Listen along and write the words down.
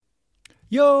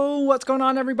Yo, what's going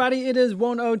on, everybody? It is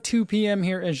 1:02 p.m.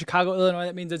 here in Chicago, Illinois.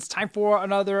 That means it's time for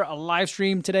another live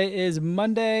stream. Today is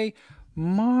Monday,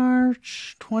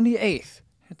 March 28th.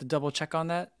 I have to double check on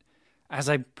that, as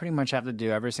I pretty much have to do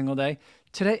every single day.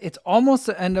 Today, it's almost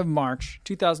the end of March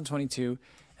 2022.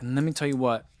 And let me tell you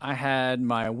what, I had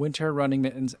my winter running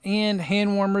mittens and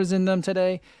hand warmers in them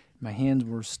today. My hands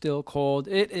were still cold.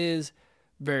 It is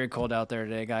very cold out there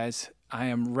today, guys. I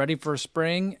am ready for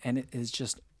spring, and it is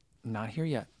just not here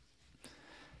yet.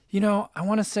 You know, I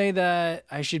want to say that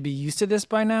I should be used to this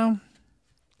by now,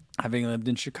 having lived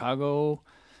in Chicago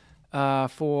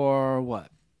for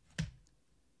what?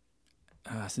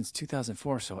 Since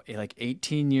 2004, so like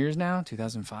 18 years now,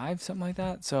 2005, something like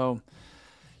that. So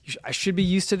I should be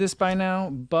used to this by now,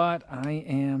 but I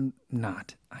am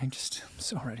not. I'm just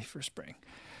so ready for spring.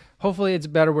 Hopefully it's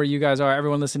better where you guys are.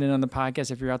 Everyone listening on the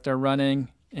podcast, if you're out there running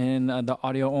in the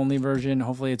audio only version,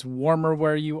 hopefully it's warmer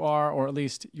where you are, or at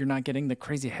least you're not getting the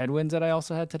crazy headwinds that I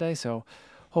also had today. So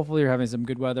hopefully you're having some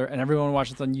good weather, and everyone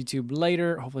watching this on YouTube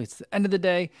later, hopefully it's the end of the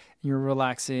day and you're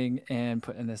relaxing and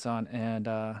putting this on, and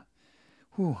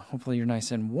hopefully you're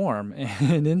nice and warm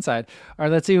and inside. All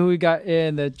right, let's see who we got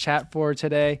in the chat for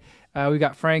today. We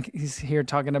got Frank. He's here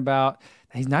talking about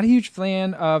he's not a huge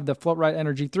fan of the Floatride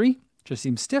Energy 3. Just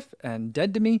seems stiff and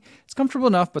dead to me. It's comfortable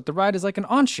enough, but the ride is like an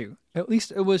on-shoe. At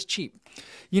least it was cheap.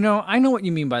 You know, I know what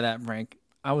you mean by that, Frank.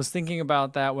 I was thinking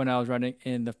about that when I was running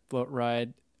in the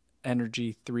Floatride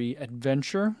Energy 3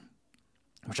 Adventure,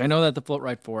 which I know that the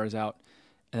Floatride 4 is out,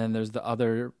 and then there's the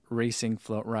other racing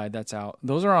Floatride that's out.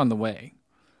 Those are on the way.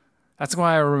 That's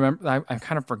why I remember. I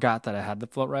kind of forgot that I had the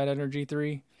Floatride Energy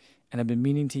 3, and I've been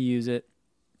meaning to use it.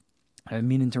 I've been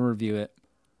meaning to review it.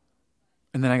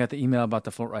 And then I got the email about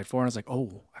the Floatride 4, and I was like,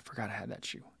 oh, I forgot I had that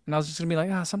shoe. And I was just going to be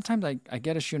like, sometimes I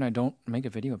get a shoe and I don't make a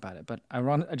video about it. But I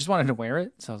just wanted to wear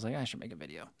it, so I was like, I should make a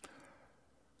video.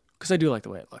 Because I do like the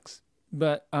way it looks.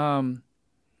 But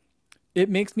it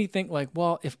makes me think like,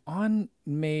 well, if On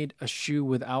made a shoe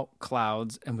without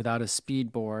clouds and without a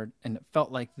speed board and it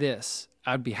felt like this,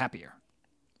 I'd be happier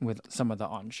with some of the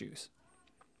On shoes.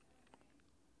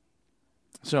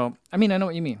 So, I mean, I know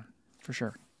what you mean, for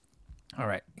sure. All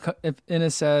right. If Ina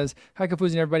says, hi,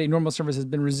 Kapuzi and everybody. Normal service has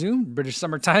been resumed. British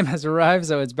summertime has arrived,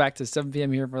 so it's back to 7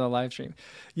 p.m. here for the live stream.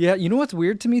 Yeah, you know what's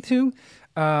weird to me, too?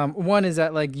 One is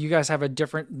that, like, you guys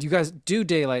do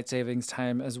daylight savings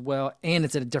time as well, and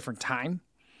it's at a different time,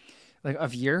 like,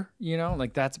 of year, you know?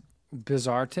 Like, that's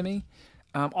bizarre to me.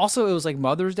 Also, it was, like,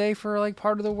 Mother's Day for, like,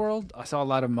 part of the world. I saw a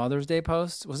lot of Mother's Day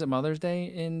posts. Was it Mother's Day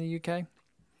in the UK?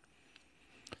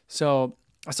 So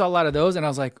I saw a lot of those, and I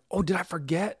was like, oh, did I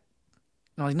forget?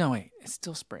 And I'm like, no, wait, it's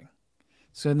still spring.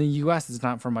 So in the U.S., it's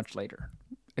not for much later.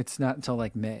 It's not until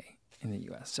like May in the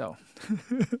U.S. So,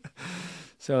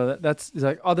 that's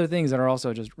like other things that are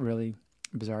also just really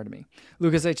bizarre to me.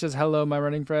 Lucas H says, hello, my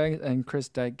running friends. And Chris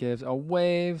Dyke gives a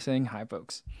wave saying, hi,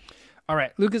 folks. All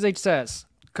right. Lucas H says,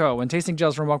 when tasting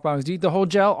gels from Walk Bombs, do you eat the whole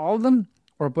gel, all of them,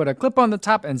 or put a clip on the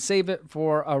top and save it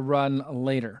for a run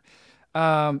later?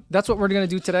 That's what we're going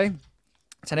to do today.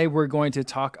 Today, we're going to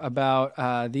talk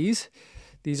about these.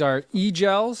 These are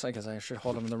e-gels. I guess I should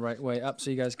hold them the right way up so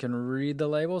you guys can read the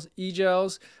labels.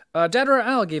 E-gels. Dedra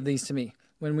Al gave these to me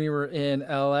when we were in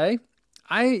LA.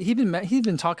 He'd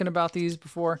been talking about these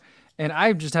before, and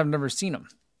I just have never seen them.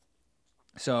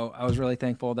 So I was really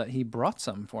thankful that he brought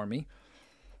some for me,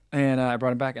 and I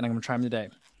brought them back, and I'm going to try them today.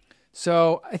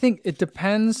 So I think it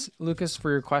depends, Lucas,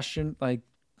 for your question. Like,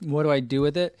 what do I do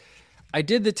with it? I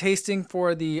did the tasting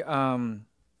for the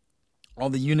all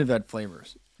the Unived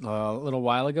flavors a little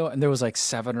while ago, and there was like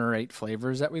 7 or 8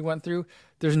 flavors that we went through.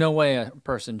 There's no way a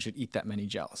person should eat that many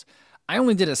gels. I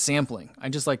only did a sampling. I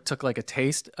just like took like a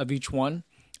taste of each one,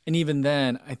 and even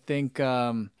then, I think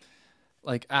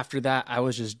like after that, I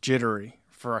was just jittery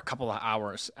for a couple of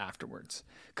hours afterwards.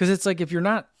 Because it's like if you're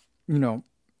not,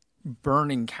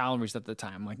 burning calories at the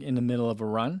time, like in the middle of a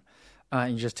run,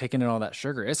 and you're just taking in all that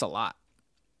sugar, it's a lot.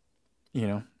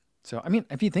 So I mean,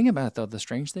 if you think about it, though, the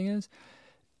strange thing is,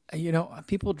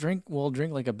 people will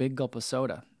drink like a big gulp of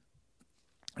soda.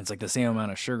 It's like the same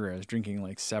amount of sugar as drinking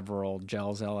like several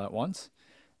gels all at once,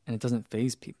 and it doesn't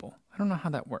faze people. I don't know how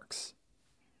that works.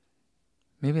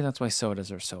 Maybe that's why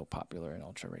sodas are so popular in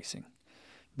ultra racing.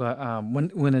 But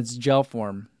when it's gel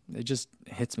form, it just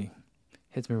hits me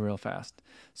real fast.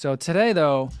 So today,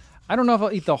 though, I don't know if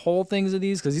I'll eat the whole things of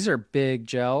these because these are big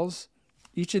gels.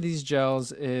 Each of these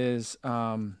gels is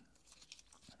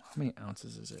how many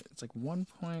ounces is it? It's like 1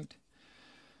 point.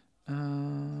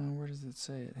 Where does it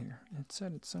say it here? It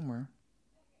said it somewhere.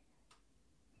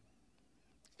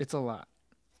 It's a lot.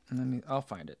 I'll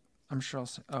find it. I'm sure I'll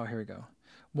say, oh, here we go.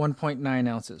 1.9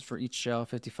 ounces for each gel,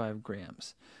 55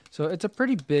 grams. So it's a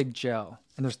pretty big gel,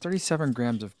 and there's 37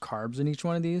 grams of carbs in each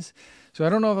one of these. So I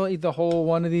don't know if I'll eat the whole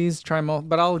one of these,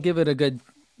 but I'll give it a good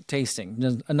tasting,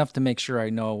 just enough to make sure I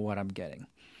know what I'm getting.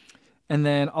 And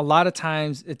then a lot of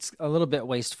times it's a little bit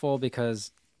wasteful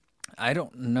because I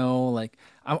don't know, like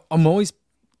I'm always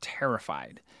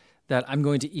terrified that I'm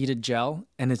going to eat a gel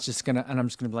and I'm just gonna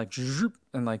be like,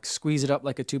 and like squeeze it up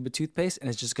like a tube of toothpaste, and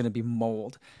it's just gonna be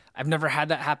mold. I've never had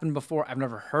that happen before. I've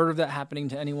never heard of that happening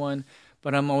to anyone,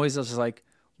 but I'm always just like,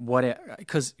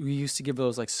 because we used to give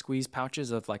those like squeeze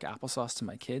pouches of like applesauce to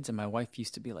my kids, and my wife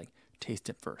used to be like, taste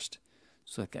it first.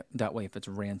 So that way, if it's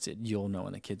rancid, you'll know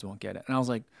and the kids won't get it. And I was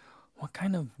like, what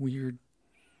kind of weird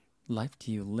life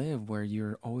do you live where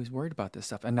you're always worried about this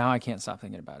stuff? And now I can't stop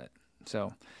thinking about it.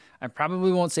 So I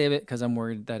probably won't save it because I'm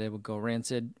worried that it would go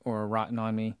rancid or rotten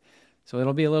on me. So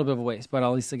it'll be a little bit of a waste, but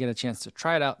I'll at least get a chance to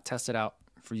try it out, test it out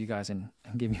for you guys, and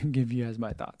give you guys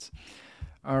my thoughts.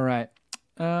 All right.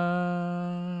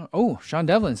 Sean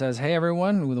Devlin says, hey,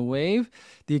 everyone, with a wave.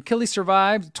 The Achilles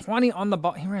survived 20 on the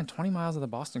ball. He ran 20 miles of the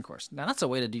Boston course. Now, that's a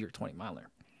way to do your 20-miler.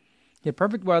 He had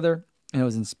perfect weather, and it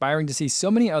was inspiring to see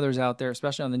so many others out there,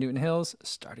 especially on the Newton Hills,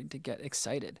 starting to get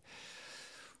excited.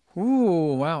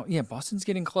 Ooh, wow. Yeah, Boston's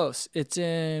getting close. It's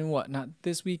in what? Not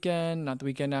this weekend, not the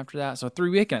weekend after that. So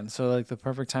 3 weekends. So like the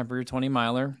perfect time for your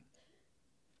 20-miler.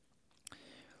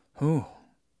 Ooh.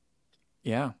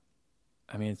 Yeah.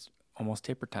 I mean, it's almost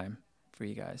taper time for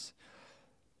you guys.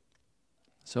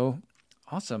 So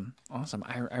awesome.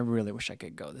 I really wish I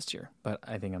could go this year, but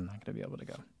I think I'm not going to be able to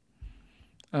go.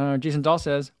 Jason Dahl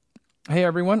says, hey,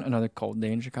 everyone, another cold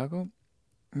day in Chicago.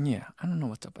 Yeah, I don't know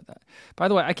what's up with that. By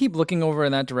the way, I keep looking over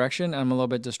in that direction, and I'm a little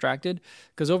bit distracted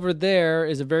because over there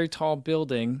is a very tall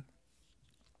building,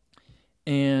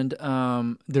 and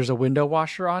there's a window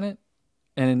washer on it.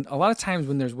 And a lot of times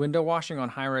when there's window washing on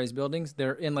high-rise buildings,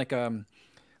 they're in like a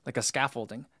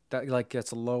scaffolding that like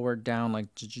gets lowered down, like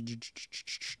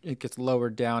it gets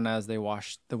lowered down as they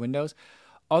wash the windows.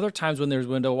 Other times when there's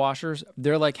window washers,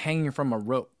 they're like hanging from a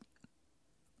rope.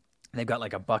 They've got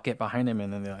like a bucket behind them,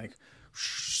 and then they like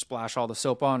splash all the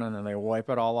soap on, and then they wipe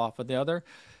it all off with the other.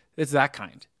 It's that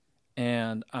kind.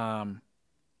 And I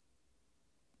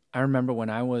remember when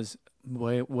I was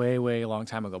way long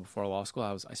time ago before law school,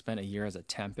 I spent a year as a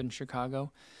temp in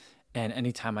Chicago, and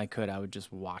anytime I could, I would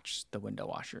just watch the window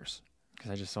washers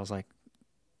because I was like,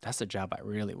 that's the job I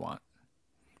really want.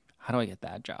 How do I get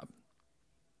that job?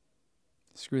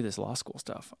 Screw this law school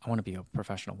stuff. I want to be a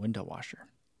professional window washer.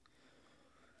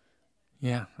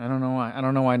 Yeah, I don't know why.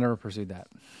 I never pursued that.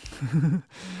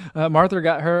 Martha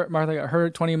got her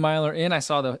 20-miler in. I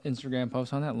saw the Instagram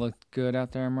post on that. Looked good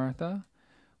out there, Martha.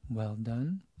 Well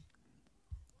done.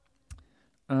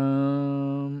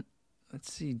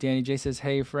 Let's see. Danny J says,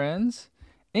 hey, friends.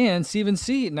 And Stephen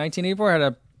C. 1984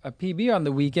 had a PB on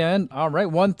the weekend. All right,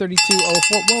 132.04.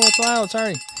 Whoa, it's loud.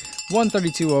 Sorry.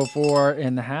 132.04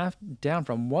 in the half, down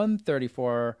from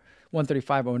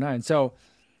 135.09. So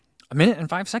a minute and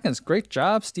 5 seconds. Great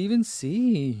job, Stephen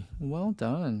C. Well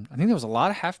done. I think there was a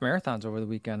lot of half marathons over the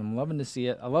weekend. I'm loving to see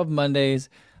it. I love Mondays.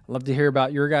 I love to hear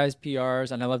about your guys' PRs,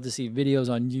 and I love to see videos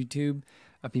on YouTube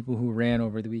of people who ran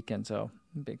over the weekend. So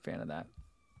I'm a big fan of that.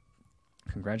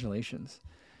 Congratulations.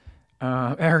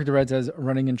 Eric DeRed says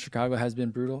running in Chicago has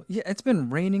been brutal. Yeah, it's been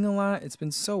raining a lot. It's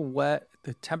been so wet.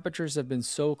 The temperatures have been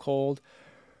so cold.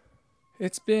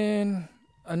 It's been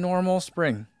a normal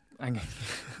spring. But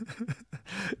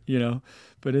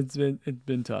it's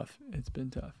been tough. It's been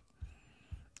tough.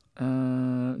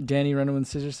 Danny Runaway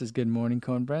Scissors says, good morning,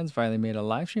 Cone Friends. Finally made a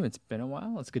live stream. It's been a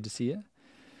while. It's good to see you.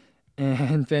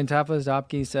 And Fantapas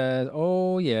Dopke says,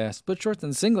 oh yeah, split shorts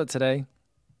and singlet today.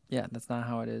 Yeah, that's not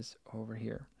how it is over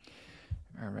here.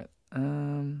 All right.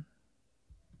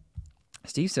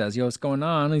 Steve says, yo, what's going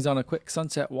on? He's on a quick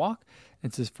sunset walk.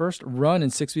 It's his first run in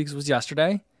 6 weeks was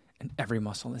yesterday, and every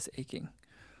muscle is aching.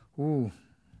 Ooh.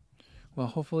 Well,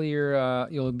 hopefully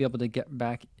you'll be able to get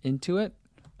back into it.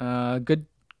 Good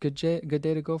day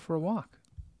to go for a walk.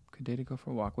 Good day to go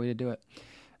for a walk. Way to do it.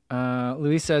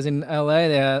 Luis says in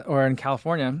LA or in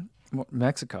California,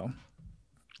 Mexico.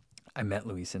 I met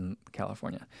Luis in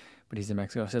California, but he's in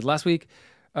Mexico. Says last week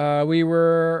we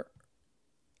were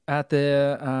at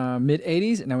the mid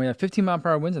 80s, and now we have 15 mile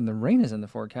per hour winds, and the rain is in the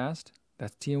forecast.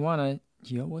 That's Tijuana.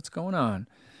 Yo, what's going on?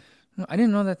 I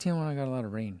didn't know that Tijuana got a lot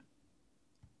of rain.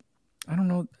 I don't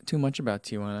know too much about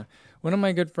Tijuana. One of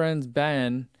my good friends,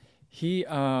 Ben, he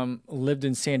lived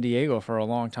in San Diego for a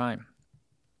long time.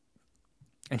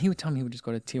 And he would tell me he would just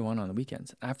go to Tijuana on the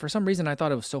weekends. For some reason, I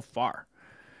thought it was so far.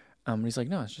 He's like,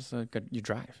 no, it's just you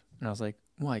drive. And I was like,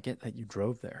 well, I get that you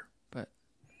drove there. But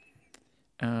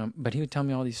But he would tell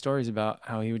me all these stories about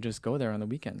how he would just go there on the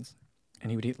weekends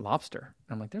and he would eat lobster.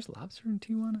 I'm like, there's lobster in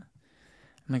Tijuana?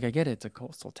 I'm like, I get it. It's a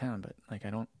coastal town, but like, I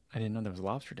didn't know there was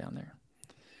lobster down there.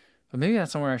 But maybe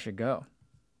that's somewhere I should go.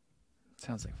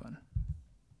 Sounds like fun.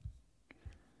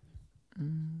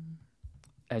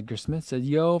 Edgar Smith said,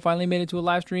 yo, finally made it to a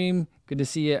live stream. Good to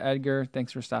see you, Edgar.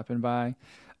 Thanks for stopping by.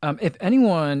 If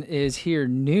anyone is here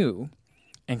new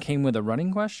and came with a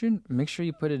running question, make sure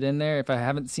you put it in there. If I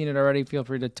haven't seen it already, feel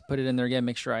free to put it in there again.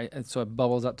 Make sure so it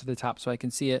bubbles up to the top so I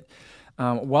can see it.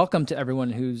 Welcome to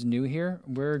everyone who's new here.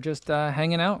 We're just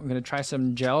hanging out. I'm going to try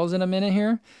some gels in a minute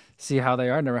here, see how they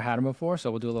are. Never had them before,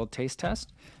 so we'll do a little taste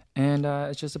test. And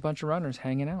it's just a bunch of runners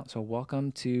hanging out. So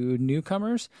welcome to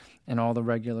newcomers and all the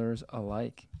regulars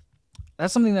alike.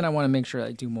 That's something that I want to make sure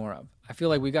I do more of. I feel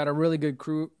like we got a really good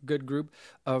group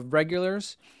of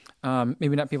regulars.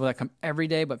 Maybe not people that come every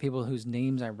day, but people whose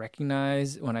names I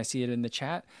recognize when I see it in the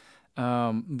chat.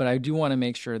 But I do want to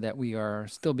make sure that we are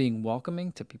still being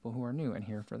welcoming to people who are new and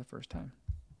here for the first time.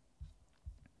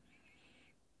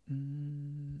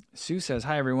 Sue says,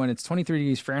 hi, everyone. It's 23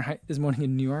 degrees Fahrenheit this morning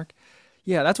in New York.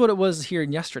 Yeah, that's what it was here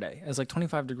yesterday. It was like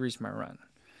 25 degrees for my run.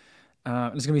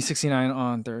 It's going to be 69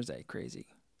 on Thursday. Crazy.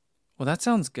 Well, that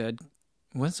sounds good.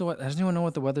 Does anyone know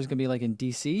what the weather's going to be like in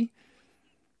D.C.?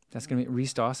 That's going to be...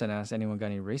 Reese Dawson asked, anyone got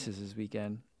any races this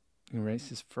weekend? You can race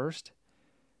his first...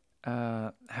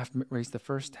 race the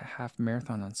first half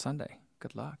marathon on Sunday.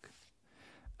 Good luck.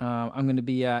 I'm going to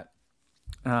be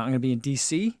in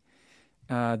D.C.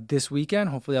 This weekend.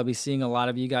 Hopefully I'll be seeing a lot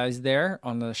of you guys there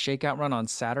on the Shakeout Run on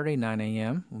Saturday, 9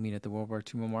 a.m. We'll meet at the World War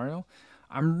II Memorial.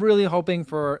 I'm really hoping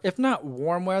for, if not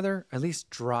warm weather, at least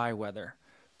dry weather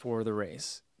for the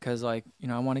race. Because, I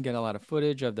want to get a lot of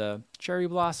footage of the cherry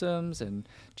blossoms and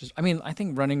I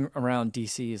think running around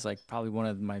D.C. is probably one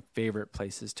of my favorite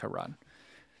places to run.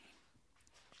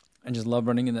 I just love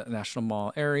running in the National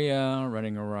Mall area,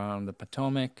 running around the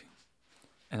Potomac,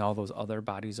 and all those other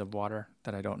bodies of water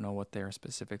that I don't know what they're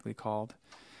specifically called.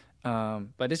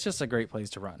 But it's just a great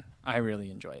place to run. I really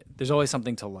enjoy it. There's always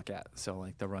something to look at. So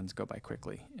the runs go by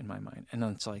quickly in my mind. And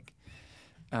then it's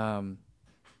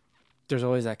there's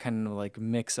always that kind of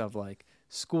mix of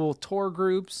school tour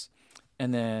groups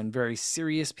and then very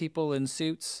serious people in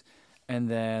suits. And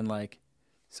then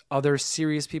other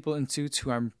serious people in suits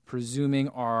who I'm presuming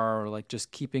are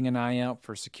just keeping an eye out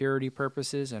for security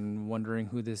purposes and wondering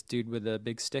who this dude with the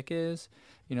big stick is.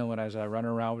 When I run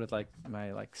around with my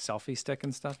selfie stick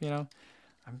and stuff,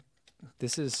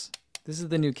 this is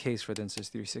the new case for the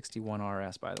Insta360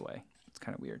 RS, by the way. It's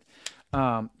kind of weird.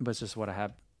 But it's just what I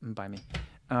have by me.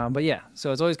 But yeah,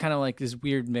 so it's always kind of this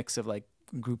weird mix of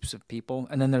groups of people.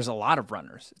 And then there's a lot of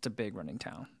runners. It's a big running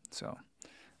town. So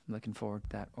I'm looking forward to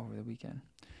that over the weekend.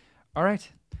 All right.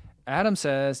 Adam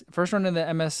says, first run in the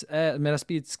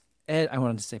Metaspeed Edge. I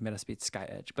wanted to say Metaspeed Sky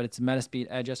Edge, but it's Metaspeed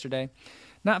Edge yesterday.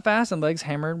 Not fast and legs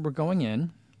hammered. We're going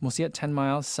in. We'll see at 10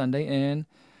 miles Sunday in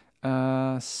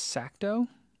Sacto.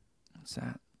 What's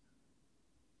that?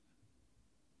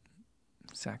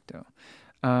 Sacto.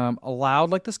 Loud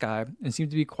like the sky and seemed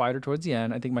to be quieter towards the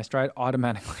end. I think my stride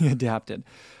automatically adapted.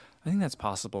 I think that's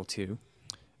possible too.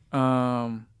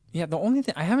 Yeah, the only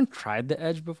thing, I haven't tried the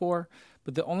Edge before,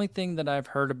 but the only thing that I've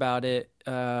heard about it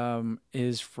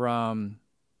is from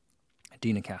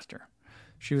Dina Castor.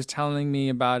 She was telling me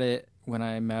about it when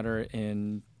I met her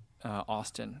in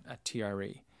Austin at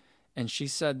TRE. And she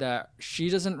said that she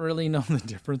doesn't really know the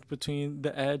difference between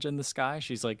the Edge and the Sky.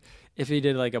 She's if he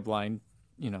did a blind,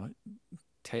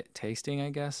 tasting, I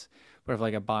guess, but if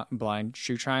a blind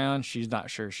shoe try on, she's not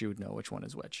sure she would know which one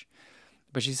is which.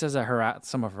 But she says that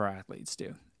some of her athletes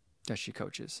do, that she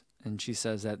coaches. And she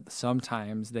says that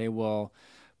sometimes they will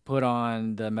put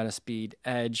on the Metaspeed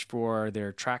Edge for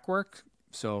their track work.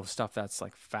 So stuff that's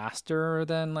faster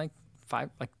than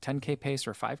 10K pace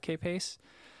or 5K pace,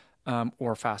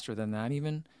 or faster than that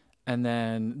even. And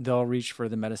then they'll reach for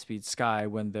the Metaspeed Sky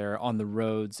when they're on the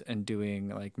roads and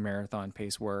doing marathon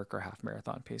pace work or half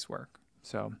marathon pace work.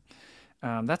 So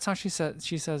that's how she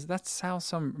says that's how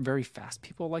some very fast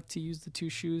people like to use the two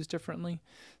shoes differently.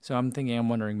 So I'm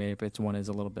wondering maybe if one is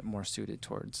a little bit more suited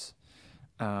towards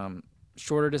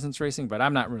shorter distance racing, but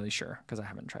I'm not really sure because I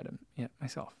haven't tried them yet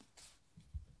myself.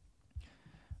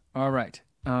 All right.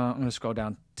 I'm going to scroll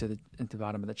down to the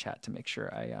bottom of the chat to make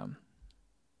sure I...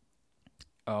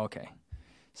 Oh, okay.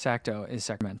 Sacto is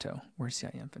Sacramento, where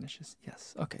CIM finishes.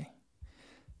 Yes, okay.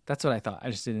 That's what I thought.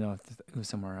 I just didn't know if it was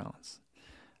somewhere else.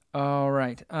 All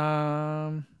right.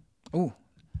 The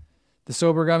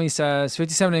Sober Gummy says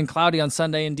 57 and cloudy on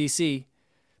Sunday in DC.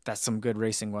 That's some good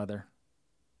racing weather.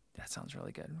 That sounds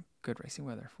really good. Good racing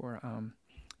weather for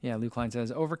Yeah, Luke Klein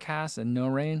says overcast and no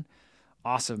rain.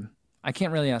 Awesome. I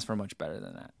can't really ask for much better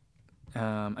than that.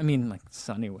 I mean, like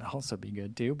sunny would also be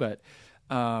good too, but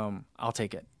I'll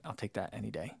take it. I'll take that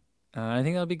any day. I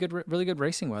think that'll be good, really good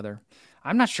racing weather.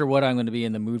 I'm not sure what I'm going to be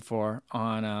in the mood for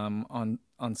on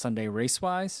Sunday race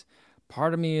wise.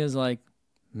 Part of me is like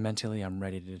mentally I'm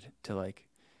ready to like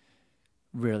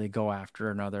really go after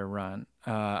another run,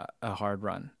 a hard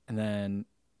run, and then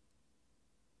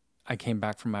I came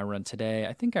back from my run today.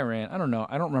 I think I ran. I don't know.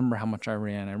 I don't remember how much I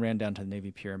ran. I ran down to the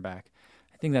Navy Pier and back.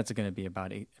 I think that's going to be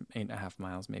about 8.5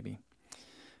 miles, maybe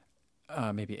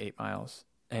 8 miles.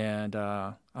 And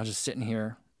I was just sitting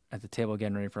here at the table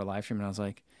getting ready for a live stream, and I was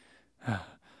like,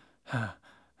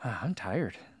 I'm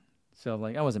tired. So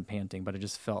like I wasn't panting, but I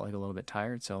just felt like a little bit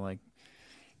tired. So like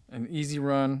an easy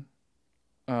run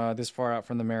this far out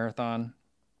from the marathon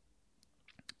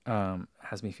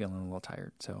has me feeling a little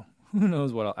tired. So who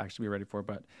knows what I'll actually be ready for.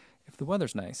 But if the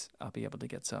weather's nice, I'll be able to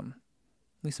get at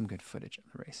least some good footage of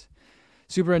the race.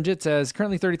 Super Unjit says,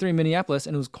 currently 33 in Minneapolis,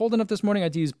 and it was cold enough this morning I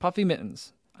had to use puffy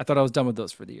mittens. I thought I was done with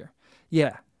those for the year.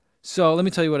 Yeah. So let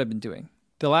me tell you what I've been doing.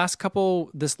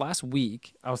 This last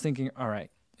week, I was thinking, all right,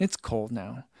 it's cold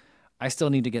now. I still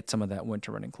need to get some of that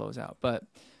winter running clothes out. But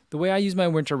the way I use my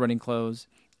winter running clothes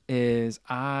is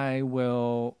I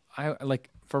like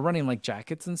for running like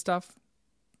jackets and stuff.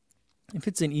 If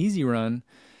it's an easy run,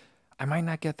 I might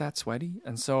not get that sweaty.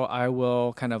 And so I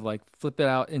will kind of like flip it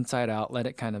out inside out, let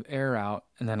it kind of air out,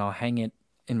 and then I'll hang it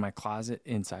in my closet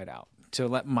inside out to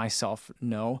let myself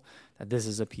know that this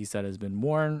is a piece that has been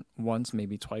worn once,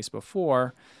 maybe twice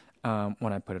before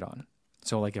when I put it on.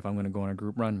 So like if I'm going to go on a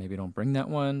group run, maybe don't bring that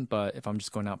one. But if I'm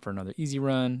just going out for another easy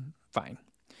run, fine.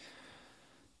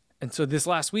 And so this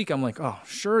last week, I'm like, oh,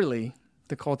 surely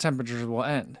the cold temperatures will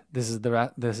end. This is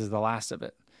the last of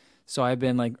it. So I've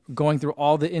been like going through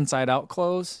all the inside out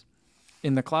clothes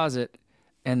in the closet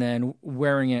and then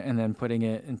wearing it and then putting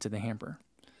it into the hamper.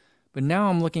 But now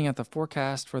I'm looking at the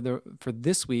forecast for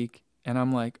this week and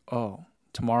I'm like, oh,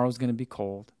 tomorrow's going to be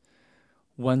cold.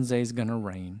 Wednesday's going to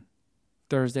rain.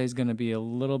 Thursday's going to be a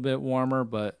little bit warmer,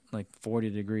 but like 40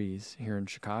 degrees here in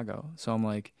Chicago. So I'm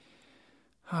like,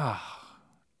 now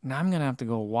I'm going to have to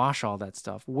go wash all that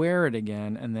stuff, wear it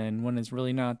again. And then when it's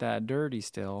really not that dirty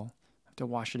still, to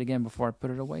wash it again before I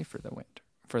put it away for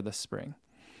the spring.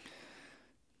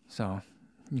 So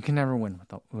you can never win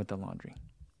with the laundry.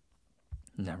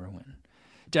 Never win.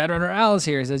 Dad Runner Al is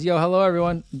here. He says, "Yo, hello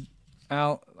everyone.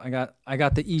 Al, I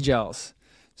got the e-gels,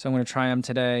 so I'm going to try them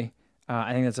today.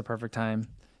 I think that's a perfect time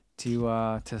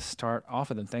to start off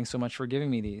with them. Thanks so much for giving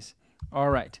me these. All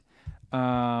right.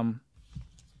 Let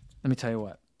me tell you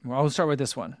what. Well, I'll start with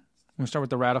this one. I'm going to start with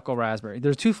the Radical Raspberry.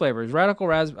 There's 2 flavors. Radical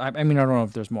Raspberry. I mean, I don't know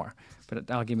if there's more,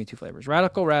 but I'll give me 2 flavors.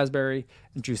 Radical Raspberry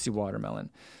and Juicy Watermelon.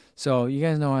 So you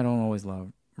guys know I don't always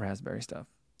love raspberry stuff.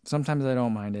 Sometimes I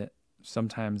don't mind it.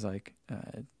 Sometimes it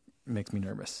makes me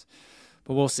nervous.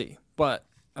 But we'll see. But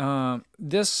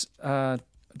this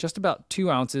just about 2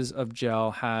 ounces of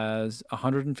gel has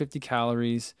 150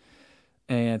 calories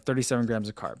and 37 grams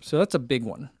of carbs. So that's a big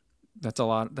one. That's a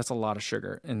lot of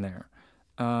sugar in there.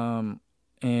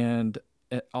 And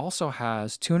it also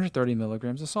has 230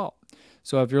 milligrams of salt.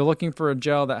 So if you're looking for a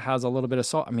gel that has a little bit of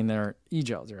salt, I mean, they're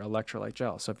e-gels, they're electrolyte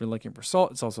gels. So if you're looking for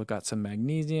salt, it's also got some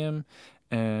magnesium.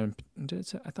 And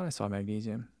I thought I saw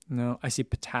magnesium. No, I see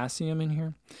potassium in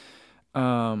here.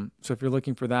 So if you're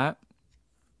looking for that,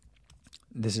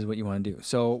 this is what you want to do.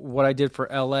 So what I did for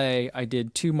LA, I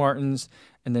did 2 Martins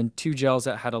and then 2 gels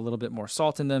that had a little bit more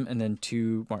salt in them, and then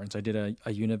 2 Martins. I did a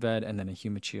Unived and then a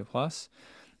Humachia Plus.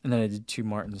 And then I did 2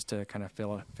 Martins to kind of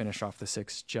finish off the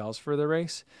 6 gels for the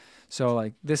race. So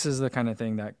like this is the kind of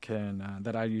thing that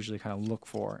that I usually kind of look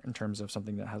for in terms of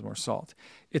something that has more salt.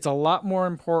 It's a lot more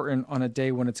important on a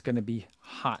day when it's going to be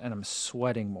hot and I'm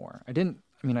sweating more.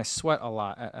 I sweat a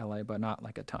lot at LA, but not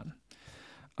like a ton.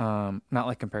 Not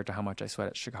like compared to how much I sweat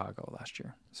at Chicago last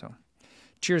year. So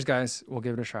cheers, guys. We'll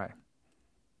give it a try. It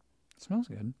smells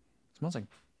good. It smells like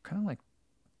kind of like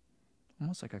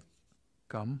almost like a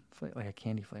gum flavor, like a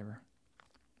candy flavor.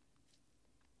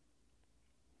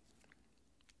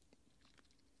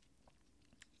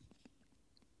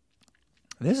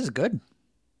 This is good.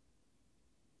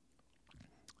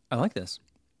 I like this.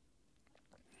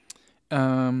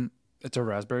 It's a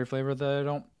raspberry flavor that I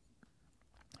don't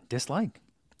dislike.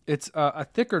 It's a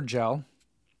thicker gel.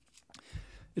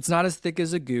 It's not as thick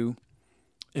as a goo.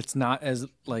 It's not as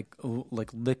like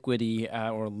liquidy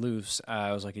or loose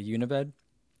as like a Unived.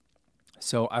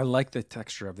 So I like the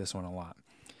texture of this one a lot.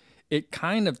 It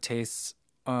kind of tastes,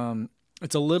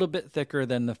 it's a little bit thicker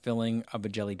than the filling of a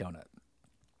jelly donut.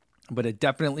 but it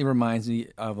definitely reminds me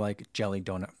of like jelly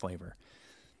donut flavor,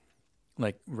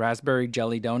 like raspberry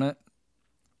jelly donut.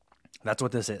 That's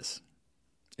what this is.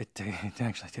 It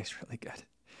actually tastes really good.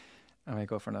 I might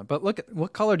go for another. But look,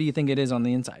 what color do you think it is on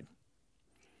the inside?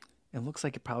 It looks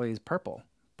like it probably is purple,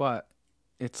 but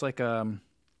it's like a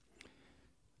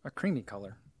creamy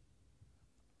color.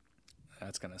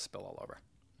 That's gonna spill all over.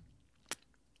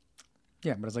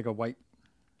 Yeah, but it's like a white,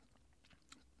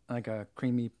 like a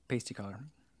creamy pasty color.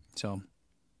 So,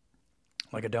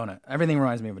 like a donut. Everything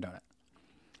reminds me of a donut.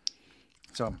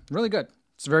 So really good.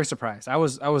 It's very surprised. I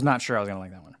was not sure I was gonna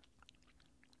like that one.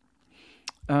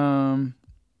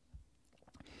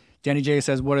 Danny J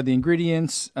says, what are the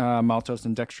ingredients? Maltose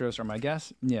and dextrose are my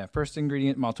guess. Yeah, first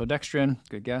ingredient, maltodextrin.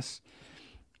 Good guess.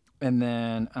 And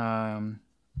then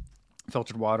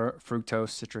filtered water, fructose,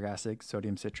 citric acid,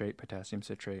 sodium citrate, potassium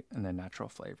citrate, and then natural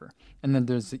flavor. And then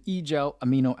there's the E-gel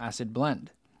amino acid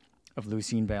blend of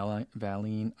leucine,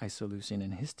 valine, isoleucine,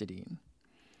 and histidine.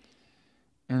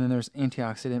 And then there's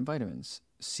antioxidant vitamins,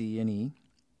 C and E,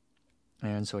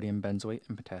 and sodium benzoate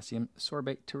and potassium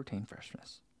sorbate to retain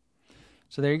freshness.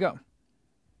 So there you go.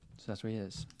 So that's what it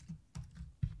is.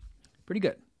 Pretty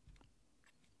good.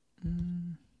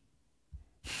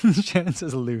 Shannon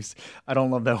says loose. I don't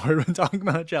love that word when talking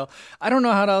about gel. I don't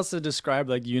know how else to describe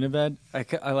like Unived.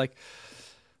 I like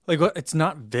what, it's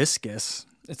not viscous.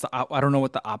 I don't know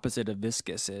what the opposite of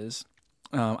viscous is.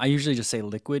 I usually just say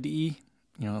liquid-y,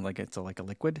 like it's like a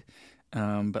liquid.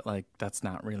 But like that's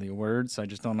not really a word, so I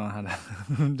just don't know how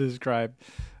to describe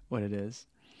what it is.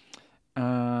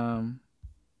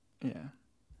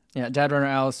 Yeah. Dad Runner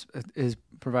Alice is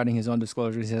providing his own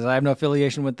disclosure. He says, I have no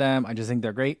affiliation with them. I just think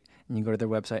they're great. And you can go to their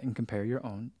website and compare your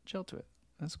own gel to it.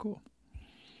 That's cool.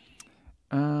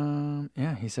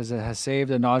 He says it has saved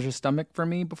a nauseous stomach for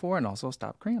me before and also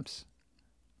stopped cramps.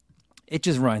 It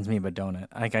just reminds me of a donut.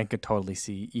 Like I could totally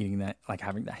see eating that, like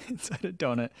having that inside a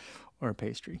donut or a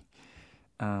pastry.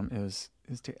 It was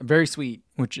very sweet,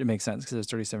 which it makes sense because there's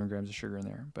 37 grams of sugar in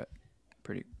there, but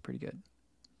pretty good.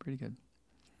 Pretty good.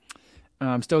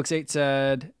 Stokes 8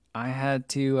 said, I had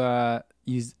to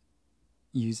use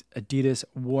Adidas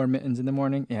war mittens in the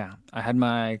morning. Yeah, I had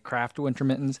my Kraft winter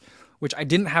mittens, which I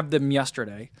didn't have them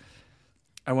yesterday.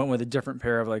 I went with a different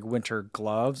pair of like winter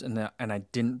gloves, and I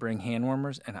didn't bring hand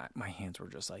warmers, and my hands were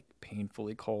just like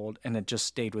painfully cold, and it just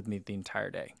stayed with me the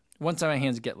entire day. Once my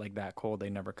hands get like that cold,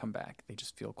 they never come back. They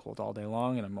just feel cold all day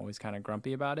long, and I'm always kind of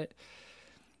grumpy about it.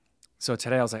 So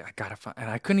today I was like, I gotta find, and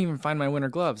I couldn't even find my winter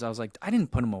gloves. I was like, I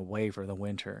didn't put them away for the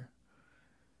winter.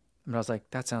 But I was like,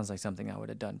 that sounds like something I would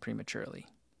have done prematurely.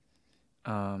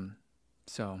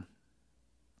 So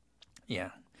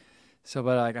but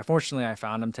like, unfortunately I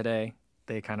found them today.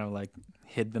 They kind of like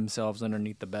hid themselves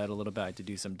underneath the bed a little bit. I had to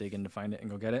do some digging to find it and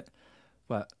go get it.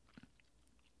 But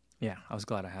yeah, I was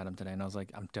glad I had them today. And I was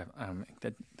like,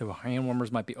 the hand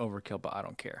warmers might be overkill, but I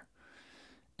don't care.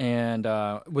 And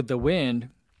with the wind,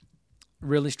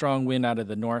 really strong wind out of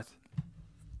the north.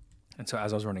 And so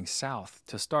as I was running south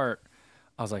to start,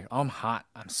 I was like, oh, I'm hot.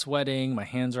 I'm sweating. My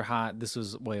hands are hot. This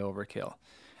was way overkill.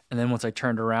 And then once I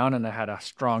turned around and I had a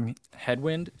strong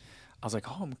headwind, I was like,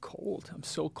 oh, I'm cold. I'm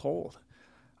so cold.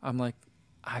 I'm like,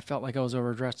 I felt like I was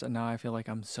overdressed, and now I feel like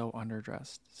I'm so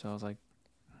underdressed. So I was like,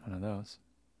 one of those.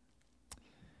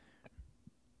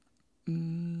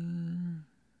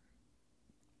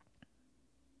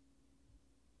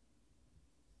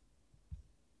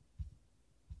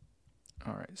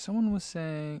 All right. Someone was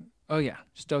saying, oh yeah,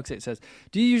 Stokes 8 says,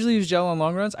 do you usually use gel on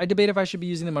long runs? I debate if I should be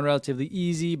using them on relatively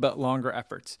easy but longer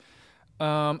efforts.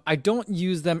 I don't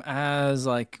use them as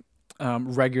like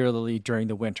regularly during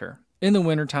the winter. In the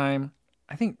wintertime,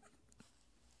 I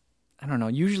don't know.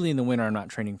 Usually in the winter, I'm not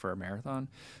training for a marathon.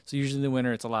 So usually in the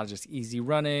winter, it's a lot of just easy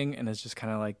running, and it's just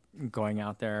kind of like going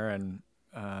out there and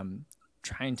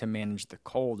trying to manage the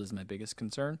cold is my biggest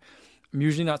concern. I'm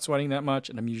usually not sweating that much,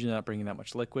 and I'm usually not bringing that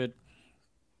much liquid.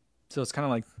 So it's kind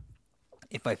of like,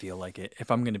 if I feel like it,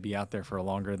 if I'm going to be out there for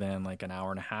longer than like an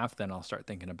hour and a half, then I'll start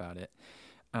thinking about it.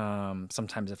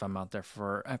 Sometimes if I'm out there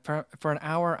for an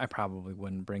hour, I probably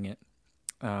wouldn't bring it.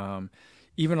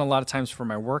 Even a lot of times for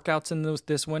my workouts in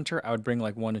this winter, I would bring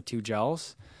like 1 to 2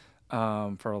 gels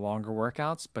for longer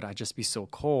workouts, but I'd just be so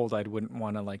cold, I wouldn't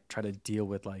want to like try to deal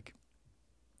with like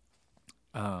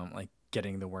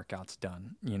getting the workouts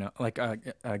done,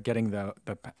 getting the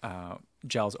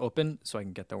gels open so I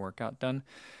can get the workout done.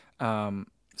 So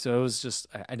it was just,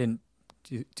 I didn't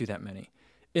do that many.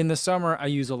 In the summer, I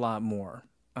use a lot more.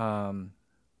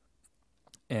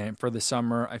 And for the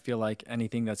summer, I feel like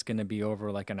anything that's going to be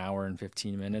over like an hour and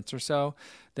 15 minutes or so,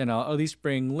 then I'll at least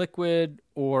bring liquid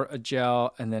or a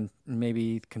gel, and then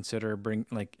maybe consider bring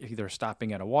like either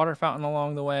stopping at a water fountain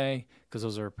along the way, because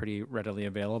those are pretty readily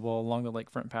available along the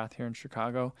lakefront path here in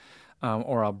Chicago,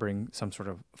 or I'll bring some sort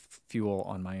of fuel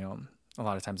on my own. A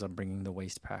lot of times I'm bringing the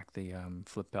waist pack, the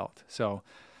flip belt. So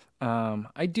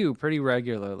I do pretty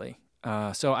regularly.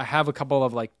 So I have a couple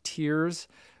of like tiers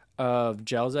of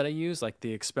gels that I use, like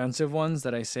the expensive ones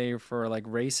that I save for like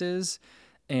races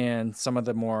and some of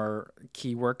the more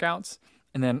key workouts.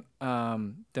 And then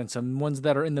some ones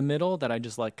that are in the middle that I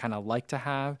just like kind of like to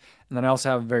have. And then I also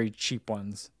have very cheap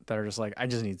ones that are just like, I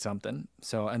just need something.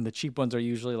 So, and the cheap ones are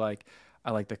usually like,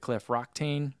 I like the Cliff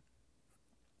Roctane.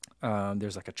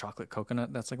 There's like a chocolate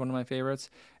coconut. That's like one of my favorites.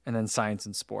 And then Science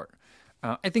and Sport.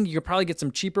 I think you could probably get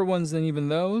some cheaper ones than even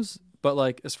those. But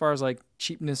like as far as like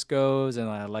cheapness goes, and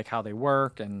I like how they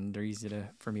work and they're easy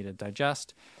for me to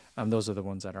digest, those are the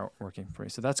ones that are working for me.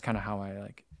 So that's kind of how I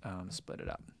like split it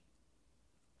up.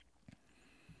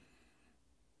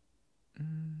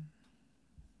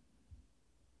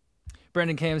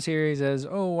 Brendan Cam's here. He says,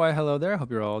 "Oh, why hello there.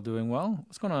 Hope you're all doing well.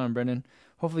 What's going on, Brendan?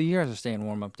 Hopefully you guys are staying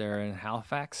warm up there in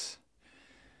Halifax.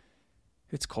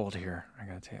 It's cold here, I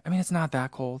gotta tell you. I mean, it's not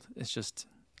that cold. It's just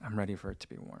I'm ready for it to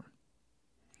be warm."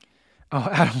 Oh,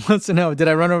 Adam wants to know, did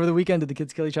I run over the weekend? Did the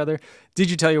kids kill each other?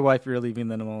 Did you tell your wife you were leaving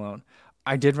them alone?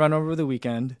 I did run over the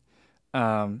weekend.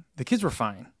 The kids were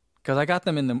fine because I got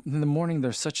them in the morning.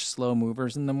 They're such slow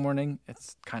movers in the morning.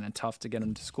 It's kind of tough to get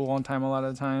them to school on time a lot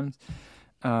of the times.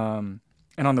 And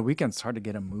on the weekends, it's hard to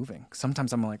get them moving.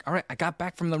 Sometimes I'm like, all right, I got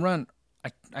back from the run.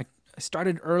 I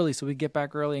started early so we get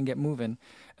back early and get moving.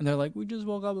 And they're like, we just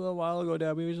woke up a little while ago,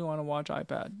 Dad. We just want to watch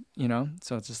iPad, you know?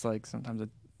 So it's just like sometimes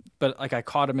but like I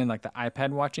caught them in like the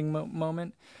iPad watching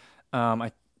moment.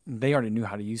 They already knew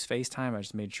how to use FaceTime. I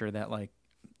just made sure that like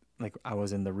I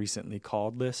was in the recently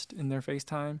called list in their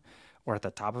FaceTime or at the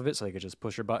top of it so they could just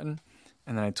push a button.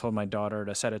 And then I told my daughter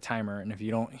to set a timer. And if you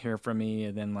don't hear from me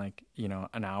within like,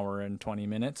 an hour and 20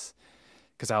 minutes,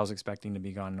 because I was expecting to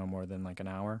be gone no more than like an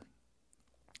hour.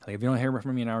 Like if you don't hear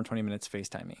from me in an hour and 20 minutes,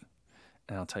 FaceTime me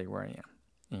and I'll tell you where I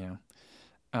am,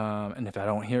 and if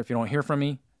you don't hear from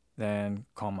me, then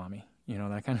call mommy,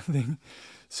 that kind of thing.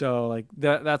 So like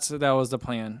that was the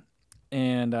plan.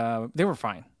 And they were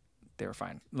fine.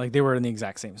 Like they were in the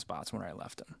exact same spots when I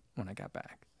left them when I got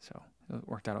back. So it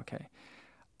worked out okay.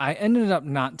 I ended up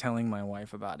not telling my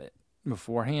wife about it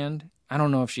beforehand. I don't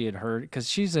know if she had heard, because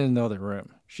she's in the other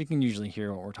room. She can usually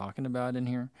hear what we're talking about in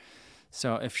here.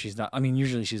 So if she's not,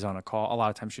 usually she's on a call. A lot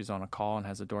of times she's on a call and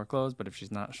has the door closed, but if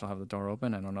she's not, she'll have the door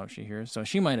open. I don't know if she hears. So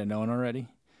she might have known already.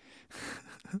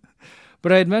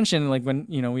 But I had mentioned like when,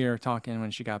 we were talking when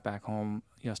she got back home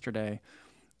yesterday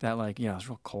that like, it was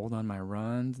real cold on my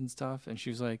runs and stuff. And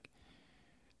she was like,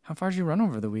 how far did you run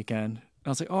over the weekend? And I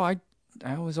was like, oh, I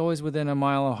was always within a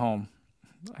mile of home.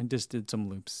 I just did some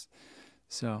loops.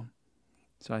 So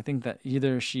I think that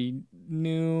either she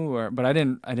knew but I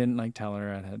didn't like tell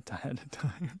her ahead of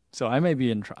time. So I might be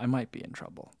in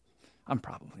trouble. I'm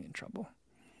probably in trouble.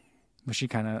 But she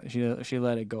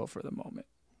let it go for the moment.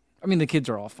 I mean, the kids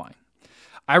are all fine.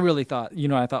 I really thought,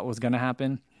 I thought was going to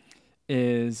happen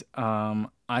is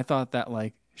I thought that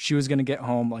like she was going to get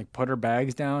home, like put her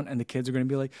bags down and the kids are going to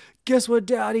be like, guess what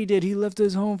Daddy did? He left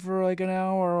us home for like an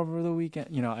hour over the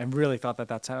weekend. I really thought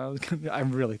that's how it was going to be. I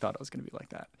really thought it was going to be like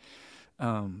that.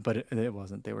 But it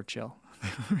wasn't. They were chill.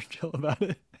 They were chill about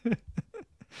it.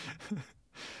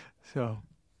 So,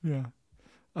 yeah,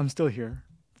 I'm still here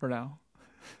for now.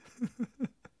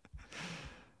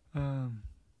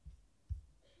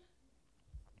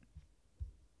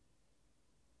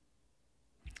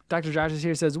 Dr. Josh is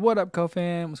here. Says, what up,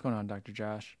 co-fam? What's going on, Dr.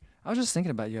 Josh? I was just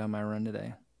thinking about you on my run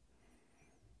today.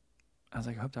 I was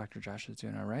like, I hope Dr. Josh is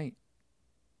doing all right.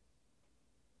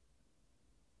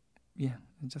 Yeah,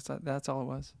 that's all it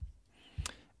was.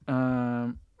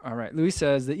 All right. Luis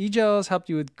says, the e-gels helped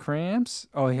you with cramps.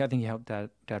 Oh, I think he helped Dad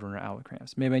run out with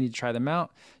cramps. Maybe I need to try them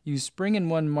out. Use Spring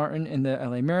and One Martin in the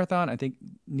LA Marathon. I think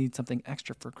need something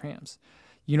extra for cramps.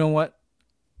 You know what?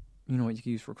 You know what you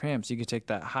can use for cramps? You could take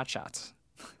that Hot Shots.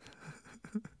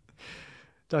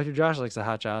 Dr. Josh likes the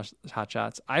Hot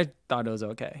Shots. I thought it was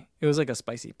okay. It was like a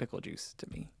spicy pickle juice to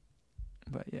me.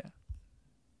 But yeah.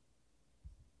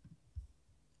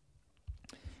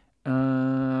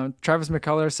 Travis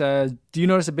McCullough says, do you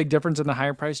notice a big difference in the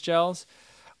higher price gels?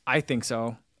 I think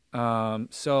so.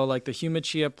 So like the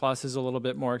Humid Plus is a little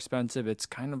bit more expensive. It's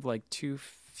kind of like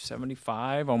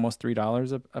 $2.75, almost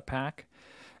 $3 a pack.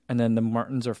 And then the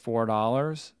Martins are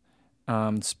 $4.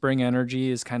 Spring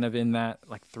Energy is kind of in that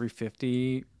like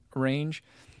 $3.50 range.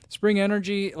 Spring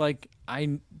Energy, like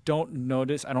I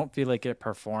don't feel like it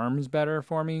performs better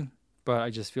for me, but I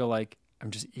just feel like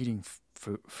I'm just eating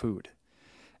food.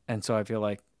 And so I feel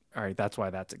like, all right, that's why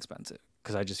that's expensive.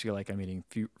 Because I just feel like I'm eating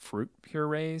fruit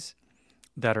purees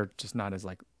that are just not as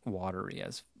like watery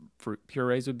as fruit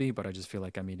purees would be, but I just feel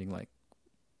like I'm eating like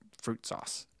fruit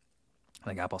sauce,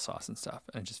 like applesauce and stuff.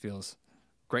 And it just feels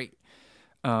great.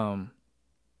 A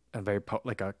very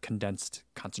like a condensed,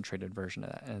 concentrated version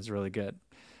of that, and it's really good.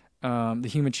 The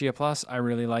Human Chia Plus, I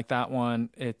really like that one.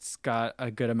 It's got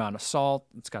a good amount of salt.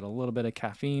 It's got a little bit of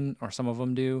caffeine, or some of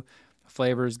them do.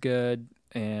 Flavor is good,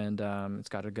 and it's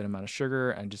got a good amount of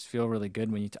sugar. I just feel really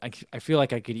good when I feel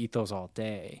like I could eat those all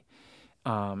day,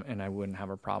 and I wouldn't have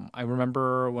a problem. I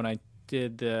remember when I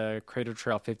did the Crater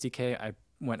Trail 50K, I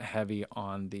went heavy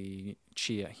on the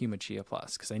Human Chia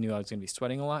Plus because I knew I was going to be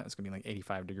sweating a lot. It's going to be like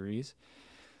 85 degrees.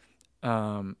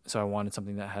 So I wanted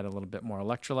something that had a little bit more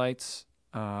electrolytes,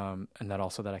 and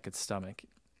that I could stomach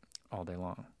all day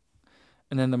long.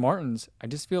 And then the Martins, I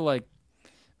just feel like,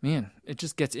 man, it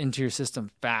just gets into your system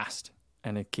fast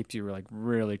and it keeps you like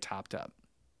really topped up.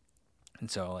 And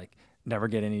so like never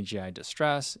get any GI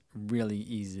distress, really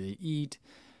easy to eat,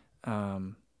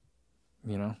 and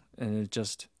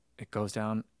it goes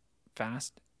down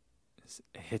fast.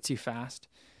 It hits you fast,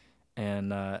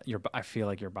 and I feel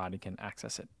like your body can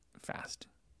access it fast,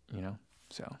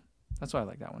 so that's why I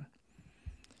like that one.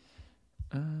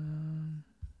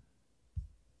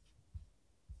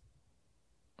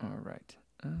 All right,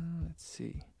 let's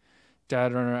see.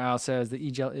 Dad Runner Al says the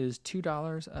e-gel is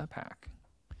 $2 a pack.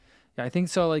 Yeah, I think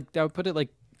so. Like I would put it like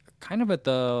kind of at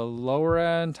the lower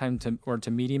end,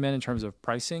 to medium end in terms of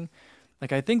pricing.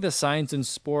 Like I think the Science and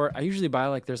Sport, I usually buy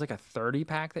like there's like a 30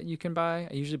 pack that you can buy.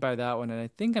 I usually buy that one, and I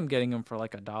think I'm getting them for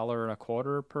like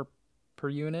 $1.25 per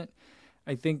unit.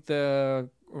 I think the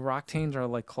Roctanes are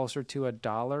like closer to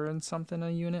 $1 and something a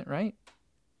unit, right?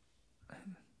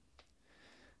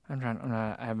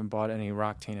 I haven't bought any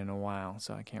Roctane in a while,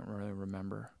 so I can't really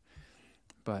remember.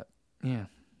 But yeah.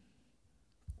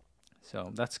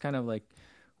 So that's kind of like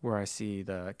where I see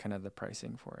the kind of the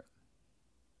pricing for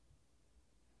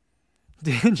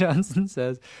it. Dan Johnson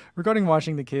says, regarding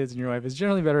watching the kids and your wife, it's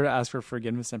generally better to ask for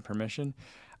forgiveness and permission.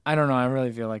 I don't know. I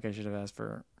really feel like I should have asked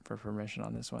for permission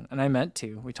on this one. And I meant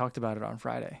to. We talked about it on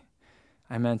Friday.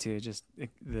 I meant to.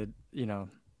 The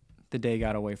day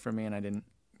got away from me and I didn't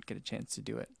get a chance to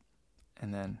do it.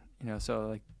 And then, so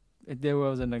like it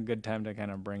wasn't a good time to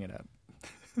kind of bring it up.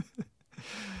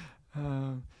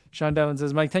 Sean Devlin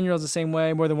says, my 10-year-old's the same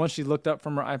way. More than once she looked up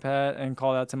from her iPad and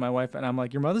called out to my wife. And I'm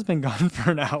like, your mother's been gone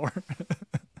for an hour.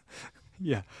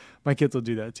 Yeah, my kids will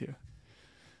do that too.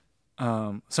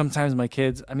 Sometimes my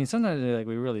kids, sometimes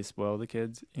we really spoil the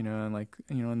kids, and like,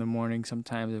 in the morning,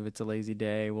 sometimes if it's a lazy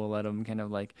day, we'll let them kind of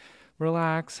like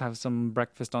relax, have some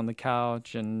breakfast on the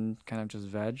couch and kind of just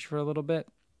veg for a little bit.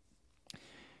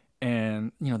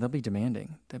 And, they'll be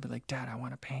demanding. They'll be like, Dad, I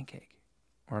want a pancake.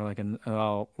 Or like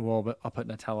I'll put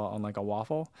Nutella on like a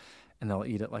waffle and they'll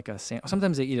eat it like a sandwich.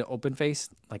 Sometimes they eat it open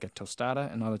faced, like a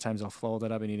tostada, and other times they'll fold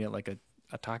it up and eat it like a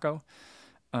taco.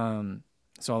 So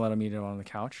I'll let them eat it on the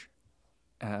couch.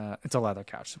 It's a leather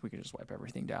couch, so we can just wipe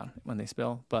everything down when they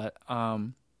spill. But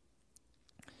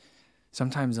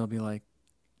sometimes they'll be like,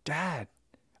 Dad,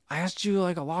 I asked you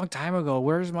like a long time ago,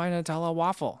 where's my Nutella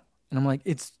waffle? And I'm like,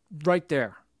 it's right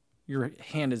there. Your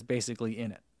hand is basically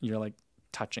in it. You're like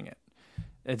touching it.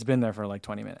 It's been there for like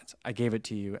 20 minutes. I gave it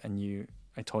to you and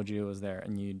I told you it was there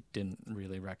and you didn't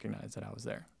really recognize that I was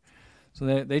there.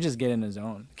 So they just get in the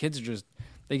zone. Kids are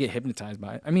they get hypnotized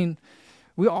by it.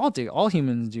 We all do. All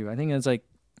humans do. I think it's like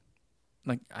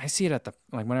I see it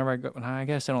whenever I go, I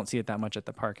guess I don't see it that much at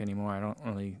the park anymore.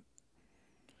 I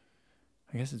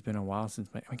guess it's been a while since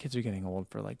my kids are getting old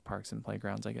for like parks and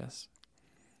playgrounds, I guess.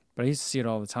 But I used to see it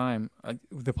all the time.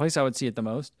 The place I would see it the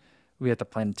most would be at the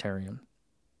planetarium.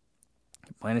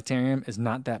 The planetarium is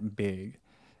not that big,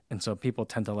 and so people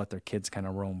tend to let their kids kind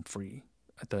of roam free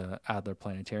at the Adler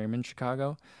Planetarium in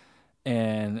Chicago.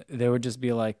 And they would just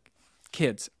be like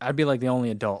kids. I'd be like the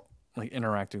only adult like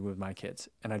interacting with my kids,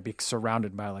 and I'd be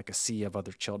surrounded by like a sea of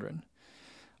other children,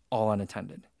 all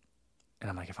unattended. And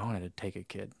I'm like, if I wanted to take a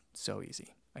kid, so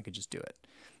easy. I could just do it.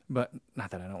 But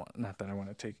not that I want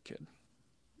to take a kid.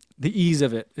 The ease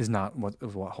of it is not what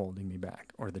holding me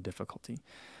back or the difficulty.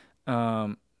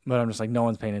 But I'm just like, no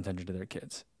one's paying attention to their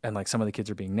kids. And like some of the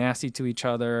kids are being nasty to each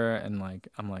other. And like,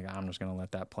 I'm just going to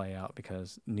let that play out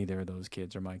because neither of those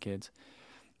kids are my kids.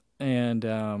 And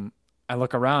I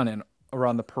look around, and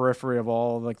around the periphery of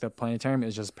all like the planetarium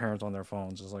is just parents on their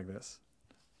phones, just like this.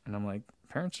 And I'm like,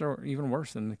 parents are even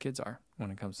worse than the kids are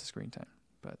when it comes to screen time.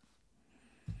 But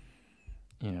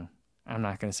I'm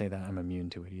not going to say that I'm immune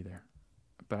to it either.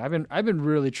 But I've been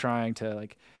really trying to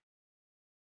like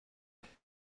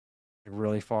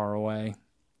really far away,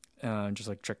 just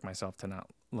like trick myself to not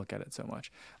look at it so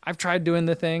much. I've tried doing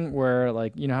the thing where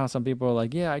like how some people are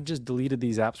like, yeah, I just deleted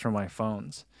these apps from my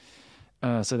phones,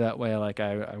 so that way like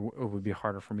it would be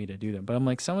harder for me to do them. But I'm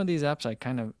like, some of these apps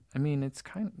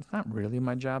it's not really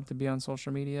my job to be on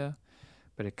social media,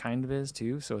 but it kind of is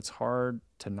too. So it's hard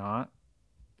to not.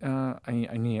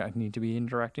 I need to be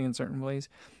interacting in certain ways.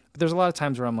 But there's a lot of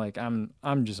times where I'm like I'm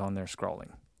just on there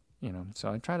scrolling,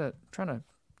 So I try to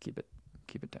keep it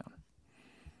down.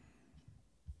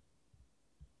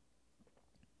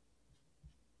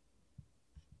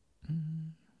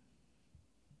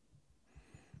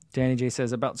 Danny J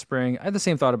says about spraying. I had the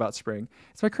same thought about spraying.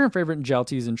 It's my current favorite gel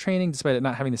to use in training, despite it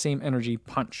not having the same energy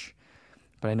punch.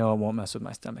 But I know it won't mess with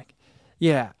my stomach.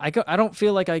 Yeah, I don't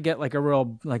feel like I get like a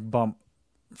real like bump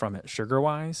from it sugar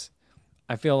wise.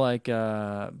 I feel like,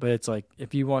 but it's like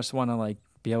if you just want to like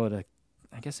be able to,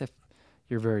 I guess if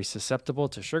you're very susceptible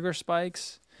to sugar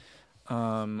spikes,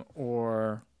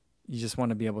 or you just want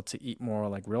to be able to eat more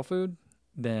like real food,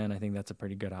 then I think that's a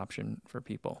pretty good option for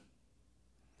people.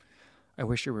 I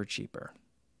wish it were cheaper.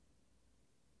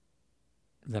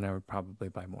 Then I would probably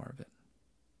buy more of it.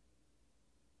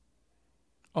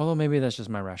 Although maybe that's just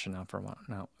my rationale for one.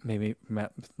 Now, maybe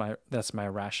that's my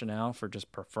rationale for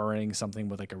just preferring something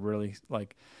with like a really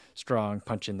like strong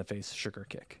punch in the face sugar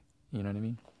kick. You know what I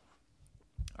mean?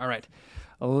 All right,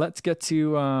 let's get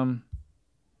to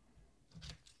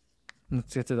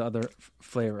the other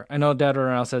flavor. I know Dad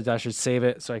around says I should save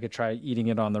it so I could try eating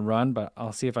it on the run, but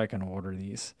I'll see if I can order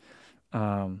these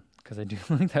because I do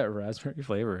like that raspberry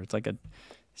flavor. It's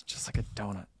just like a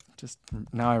donut. Just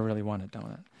now, I really want a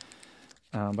donut.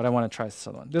 But I want to try this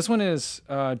other one. This one is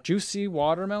juicy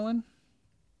watermelon.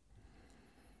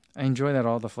 I enjoy that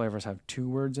all the flavors have two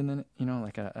words in it,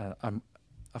 like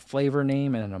a flavor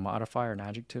name and a modifier, an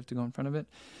adjective to go in front of it.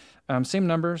 Same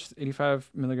numbers,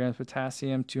 85 milligrams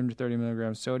potassium, 230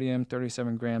 milligrams sodium,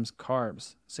 37 grams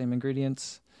carbs. Same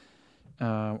ingredients,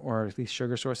 or at least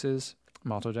sugar sources.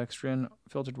 Maltodextrin,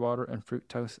 filtered water, and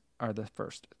fructose are the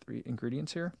first three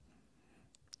ingredients here.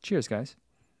 Cheers, guys.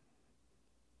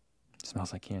 It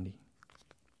smells like candy.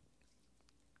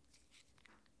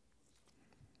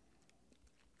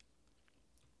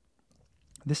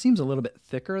 This seems a little bit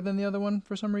thicker than the other one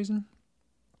for some reason.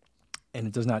 And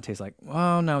it does not taste like,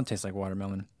 now it tastes like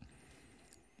watermelon.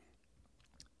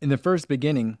 In the first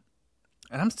beginning,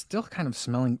 and I'm still kind of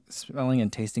smelling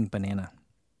and tasting banana.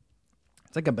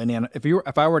 It's like a banana.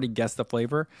 If I were to guess the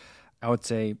flavor, I would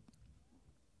say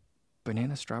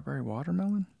banana, strawberry,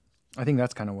 watermelon. I think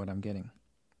that's kind of what I'm getting.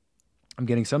 I'm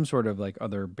getting some sort of like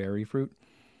other berry fruit.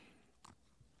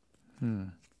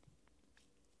 Maybe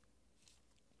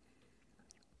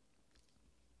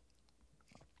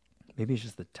it's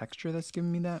just the texture that's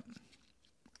giving me that.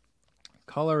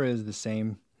 Color is the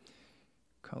same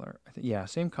color.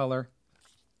 Same color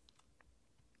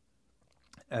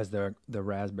as the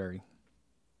raspberry.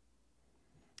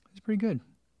 It's pretty good.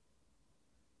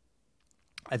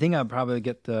 I think I'd probably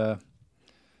get the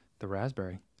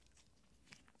raspberry.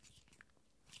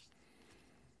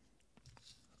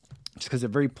 Just because it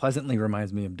very pleasantly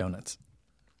reminds me of donuts.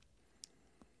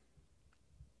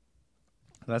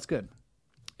 That's good.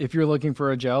 If you're looking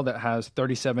for a gel that has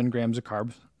 37 grams of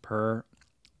carbs per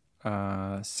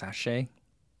sachet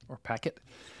or packet,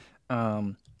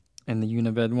 and the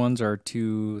Unived ones are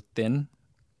too thin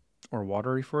or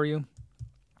watery for you,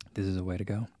 this is a way to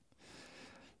go.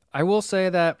 I will say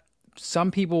that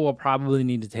some people will probably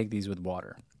need to take these with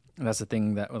water. And that's the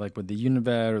thing that like with the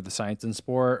Unived or the Science and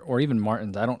Sport or even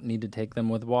Martins, I don't need to take them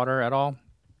with water at all.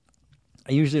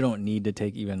 I usually don't need to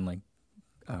take even like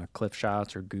Cliff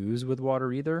Shots or Goos with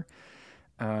water either.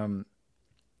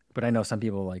 But I know some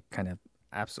people like kind of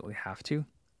absolutely have to.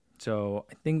 So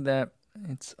I think that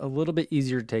it's a little bit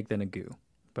easier to take than a Goo,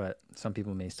 but some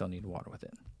people may still need water with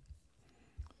it.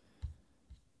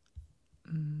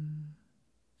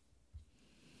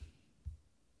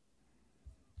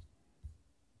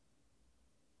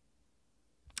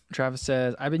 Travis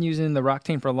says, I've been using the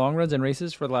Roctane for long runs and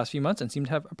races for the last few months and seem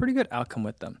to have a pretty good outcome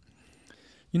with them.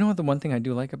 You know what? The one thing I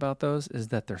do like about those is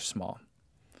that they're small.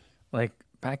 Like,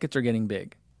 packets are getting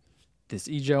big. This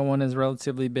eGel one is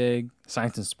relatively big.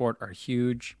 Science and Sport are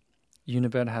huge.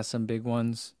 Unived has some big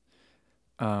ones.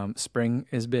 Spring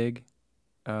is big.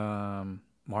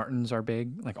 Martins are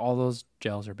big. Like, all those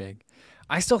gels are big.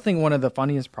 I still think one of the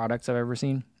funniest products I've ever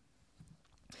seen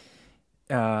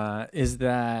is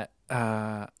that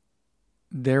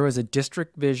there was a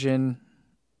District Vision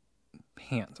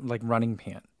pant, like running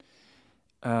pant.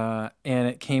 and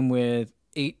it came with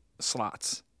 8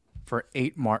 slots for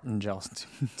 8 Martin gels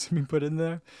to be put in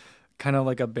there, kind of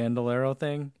like a bandolero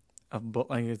thing,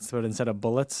 like but instead of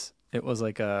bullets, it was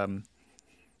like it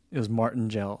was Martin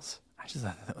gels. I just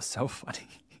thought that was so funny.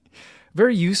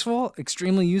 Very useful,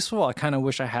 extremely useful. I kind of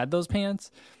wish I had those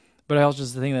pants, but I also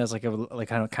just think that's like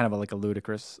like a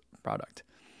ludicrous product.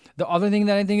 The other thing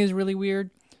that I think is really weird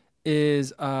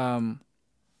is I've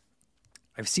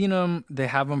seen them. They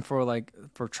have them for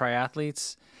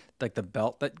triathletes, like the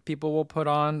belt that people will put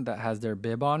on that has their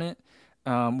bib on it.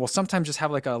 Will sometimes just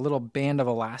have like a little band of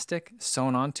elastic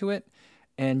sewn onto it,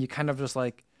 and you kind of just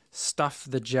like stuff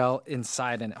the gel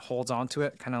inside and it holds onto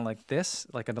it kind of like this,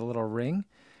 like a little ring.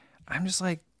 I'm just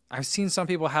like, I've seen some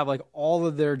people have like all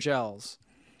of their gels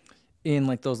in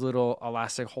like those little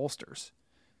elastic holsters.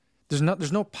 There's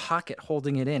no pocket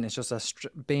holding it in. It's just a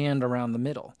band around the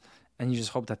middle, and you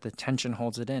just hope that the tension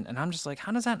holds it in. And I'm just like,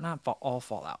 how does that not all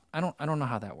fall out? I don't know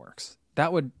how that works.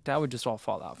 That would just all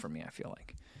fall out for me. I feel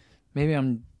like maybe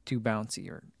I'm too bouncy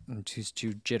or I'm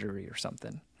too jittery or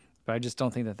something, but I just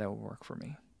don't think that would work for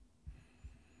me.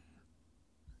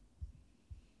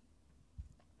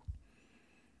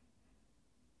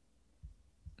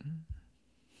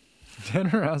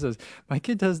 Tanner House says, my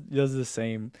kid does the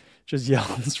same, just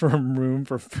yells from room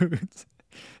for foods.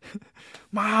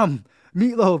 Mom,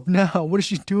 meatloaf now. What is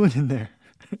she doing in there?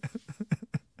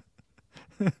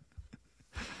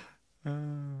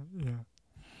 Yeah.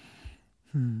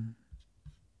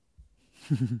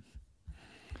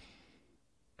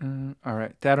 All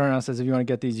right. Dad now says, if you want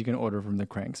to get these, you can order from the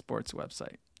Crank Sports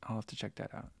website. I'll have to check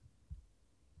that out.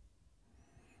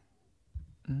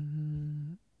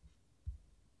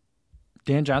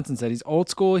 Dan Johnson said he's old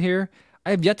school here. I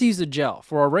have yet to use a gel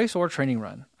for a race or training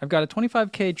run. I've got a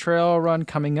 25K trail run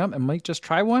coming up and might just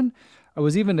try one. I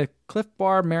was even a Cliff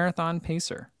Bar Marathon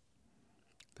pacer.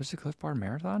 There's a Cliff Bar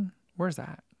Marathon? Where's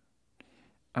that?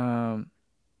 I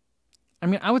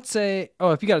mean, I would say,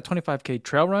 if you got a 25K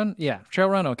trail run, yeah, trail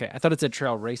run, okay. I thought it said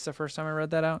trail race the first time I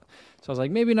read that out. So I was like,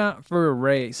 maybe not for a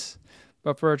race,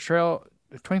 but for a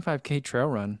 25K trail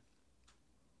run,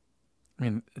 I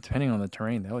mean, depending on the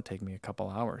terrain, that would take me a couple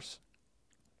hours.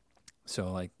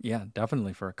 So, like, yeah,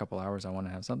 definitely for a couple hours, I want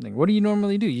to have something. What do you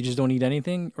normally do? You just don't eat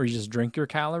anything, or you just drink your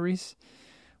calories?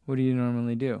 What do you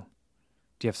normally do?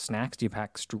 Do you have snacks? Do you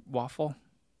pack Stroopwafel?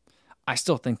 I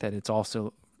still think that it's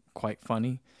also quite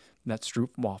funny that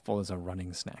Stroopwafel is a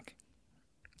running snack.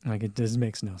 Like, it just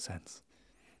makes no sense.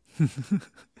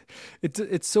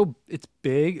 It's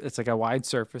big. It's like a wide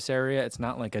surface area. It's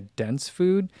not like a dense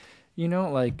food.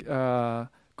 Like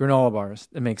granola bars,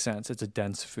 it makes sense. It's a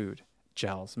dense food.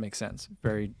 Gels makes sense.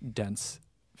 Very dense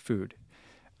food.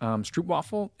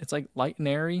 Stroopwafel, it's like light and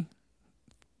airy,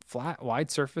 flat, wide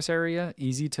surface area,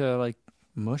 easy to like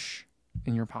mush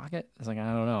in your pocket. It's like,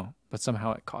 I don't know, but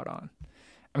somehow it caught on.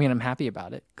 I mean, I'm happy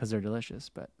about it because they're delicious,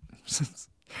 but just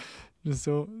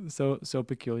so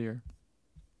peculiar.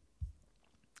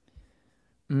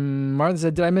 Martha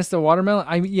said, did I miss the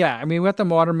watermelon? Yeah, we got the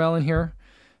watermelon here.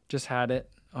 Just had it.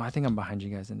 Oh, I think I'm behind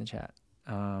you guys in the chat.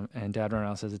 And Dad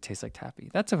Ronald says it tastes like taffy.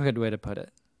 That's a good way to put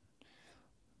it.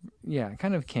 Yeah,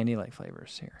 kind of candy-like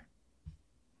flavors here.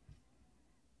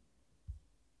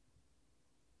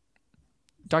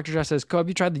 Dr. Josh says, have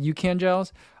you tried the UCAN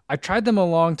gels? I tried them a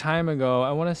long time ago.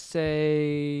 I want to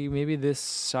say maybe last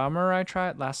summer I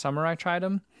tried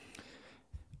them.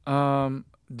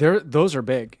 Those are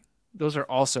big. Those are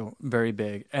also very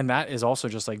big. And that is also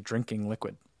just like drinking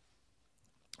liquid.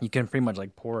 You can pretty much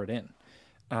like pour it in.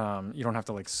 You don't have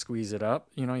to like squeeze it up.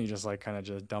 You just like kind of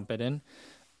just dump it in.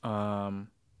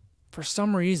 For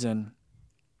some reason,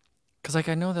 because like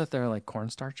I know that they're like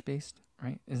cornstarch based,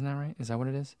 right? Isn't that right? Is that what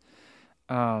it is?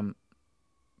 But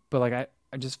like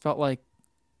I just felt like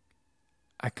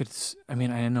I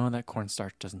know that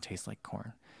cornstarch doesn't taste like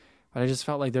corn, but I just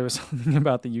felt like there was something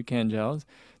about the UCAN gels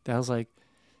that I was like,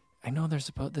 I know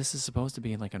this is supposed to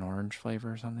be like an orange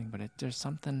flavor or something, but there's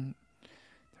something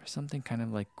kind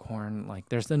of like corn, like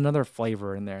there's another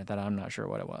flavor in there that I'm not sure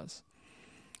what it was,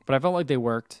 but I felt like they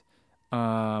worked.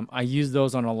 I used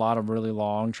those on a lot of really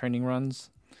long training runs.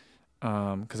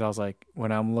 Cause I was like,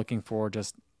 when I'm looking for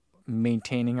just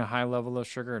maintaining a high level of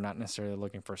sugar, not necessarily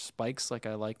looking for spikes like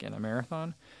I like in a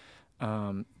marathon.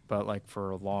 But like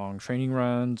for long training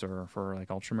runs or for like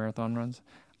ultra marathon runs,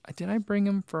 did I bring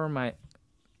them for I'm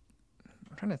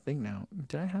trying to think now.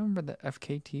 Did I have them for the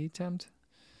FKT attempt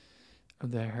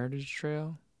of the Heritage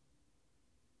Trail?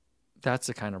 That's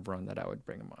the kind of run that I would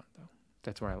bring them on, though.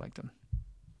 That's where I liked them.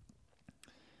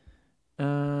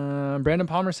 Brandon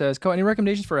Palmer says, any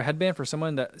recommendations for a headband for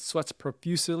someone that sweats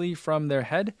profusely from their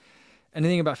head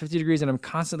Anything about 50 degrees and I'm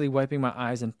constantly wiping my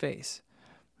eyes and face.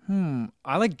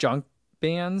 I like junk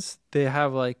bands. They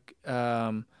have like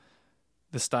the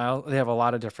style. They have a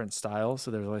lot of different styles,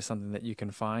 so there's always something that you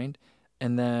can find.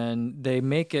 And then they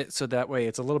make it so that way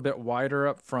it's a little bit wider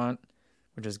up front,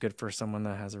 which is good for someone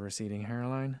that has a receding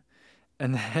hairline.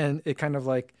 And then it kind of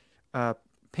like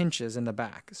pinches in the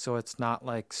back, so it's not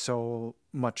like so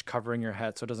much covering your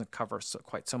head, so it doesn't cover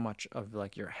quite so much of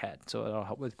like your head, so it'll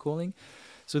help with cooling.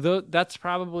 So that's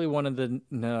probably one of the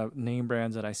name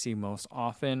brands that I see most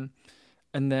often.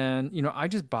 And then I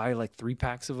just buy like 3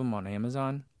 packs of them on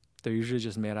Amazon. They're usually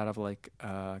just made out of like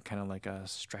kind of like a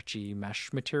stretchy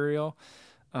mesh material,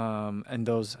 and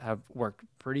those have worked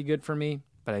pretty good for me,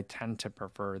 but I tend to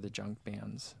prefer the junk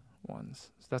bands ones.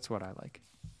 So that's what I like.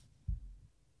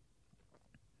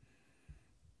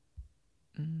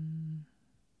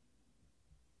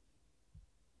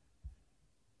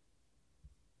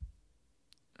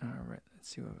 All right, let's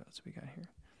see what else we got here.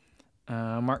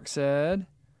 Mark said,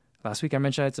 last week I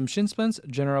mentioned I had some shin splints.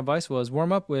 General advice was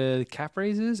warm up with calf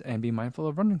raises and be mindful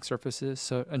of running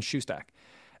surfaces and shoe stack.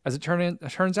 As it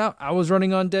turns out, I was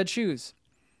running on dead shoes.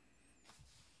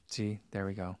 See, there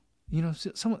we go.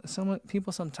 Some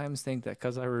people sometimes think that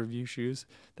because I review shoes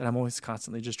that I'm always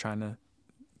constantly just trying to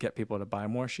get people to buy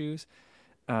more shoes.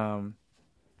 That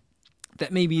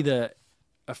may be the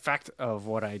effect of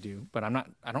what I do, but I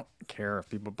don't care if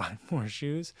people buy more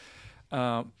shoes.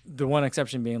 The one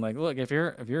exception being like, look, if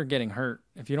you're getting hurt,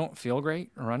 if you don't feel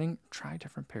great running, try a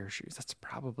different pair of shoes. That's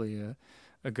probably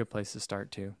a good place to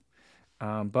start too.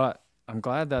 But I'm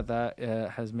glad that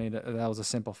has made that was a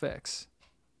simple fix.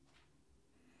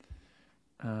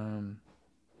 Yeah.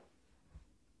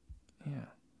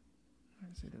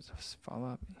 Let's see, there's a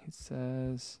follow-up. He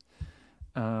says,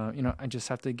 I just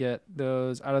have to get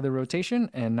those out of the rotation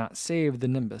and not save the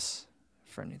Nimbus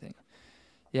for anything.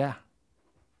 Yeah.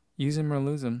 Use them or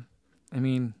lose them. I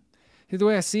mean, the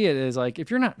way I see it is like,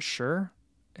 if you're not sure,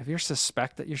 if you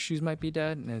suspect that your shoes might be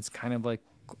dead, and it's kind of like,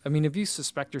 if you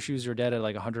suspect your shoes are dead at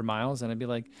like 100 miles, then I'd be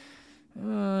like,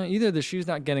 either the shoe's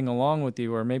not getting along with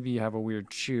you or maybe you have a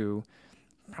weird shoe.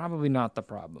 Probably not the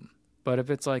problem. But if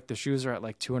it's like the shoes are at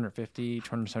like 250,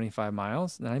 275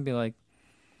 miles, then I'd be like,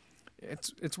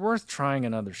 it's worth trying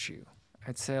another shoe.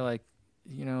 I'd say like,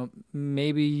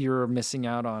 maybe you're missing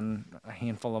out on a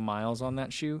handful of miles on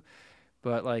that shoe,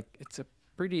 but like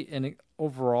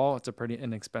overall, it's a pretty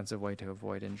inexpensive way to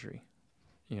avoid injury,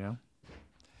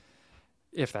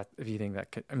 If you think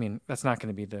that could, that's not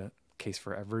going to be the case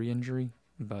for every injury,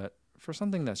 but for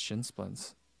something that's shin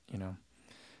splints,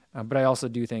 but I also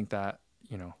do think that,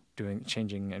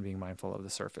 changing and being mindful of the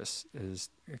surface is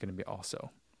going to be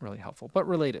also really helpful, but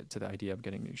related to the idea of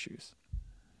getting new shoes.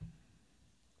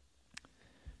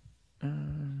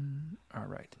 All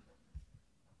right.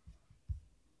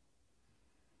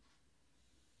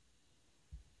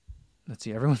 Let's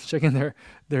see. Everyone's checking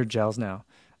their gels now,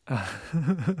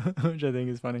 which I think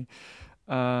is funny.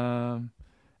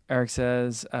 Eric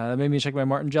says, that made me check my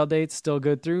Martin gel dates. Still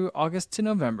good through August to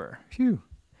November. Phew.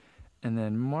 And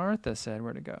then Martha said,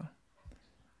 where to go?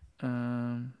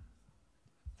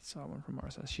 Saw one from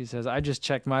Martha. She says, I just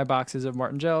checked my boxes of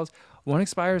Martin gels. One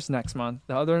expires next month,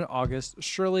 the other in August.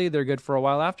 Surely they're good for a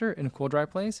while after in a cool, dry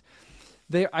place.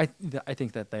 I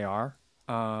think that they are.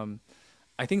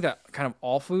 I think that kind of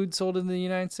all food sold in the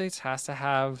United States has to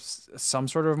have some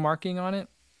sort of marking on it.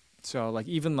 So like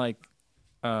even like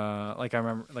I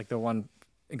remember like the one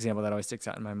example that always sticks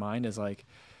out in my mind is like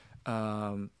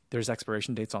there's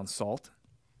expiration dates on salt,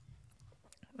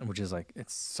 which is like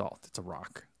it's salt, it's a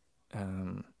rock.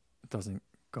 It doesn't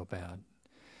go bad.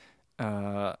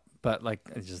 But like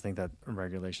I just think that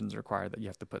regulations require that you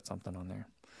have to put something on there.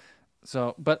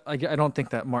 So, but I don't think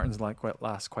that Martin's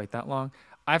lasts quite that long.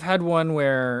 I've had one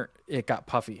where it got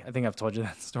puffy. I think I've told you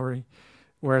that story,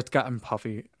 where it's gotten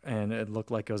puffy and it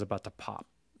looked like it was about to pop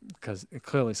because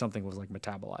clearly something was like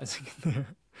metabolizing in there.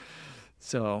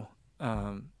 So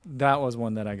that was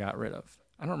one that I got rid of.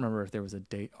 I don't remember if there was a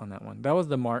date on that one. That was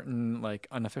the Martin like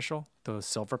unofficial, the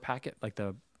silver packet, like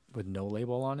with no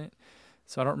label on it.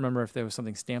 So I don't remember if there was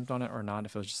something stamped on it or not,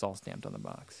 if it was just all stamped on the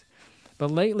box. But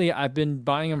lately I've been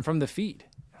buying them from the feed.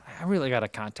 I really got to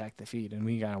contact the feed and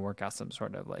we got to work out some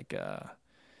sort of like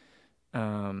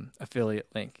affiliate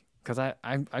link. Cause I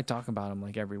talk about them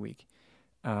like every week.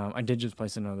 I did just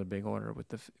place another big order with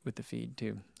the feed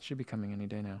too. Should be coming any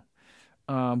day now.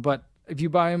 But if you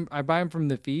buy them, I buy them from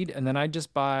the feed and then I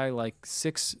just buy like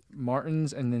 6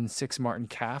 Martins and then 6 Martin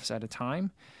calves at a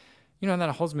time. And that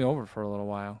holds me over for a little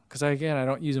while. Cause I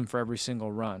don't use them for every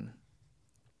single run.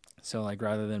 So like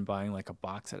rather than buying like a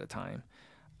box at a time,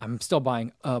 I'm still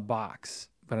buying a box,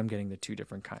 but I'm getting the 2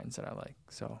 different kinds that I like.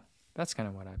 So that's kind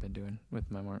of what I've been doing with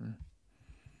my Martin.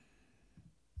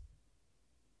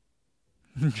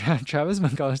 Travis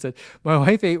McCullough said, my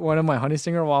wife ate one of my honey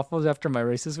stinger waffles after my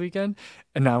race this weekend,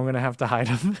 and now I'm going to have to hide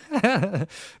them.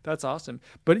 That's awesome.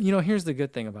 But, here's the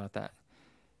good thing about that.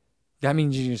 That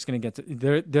means you're just going to get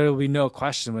to, there'll be no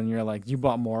question when you're like, you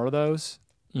bought more of those,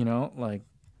 like,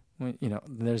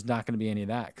 there's not going to be any of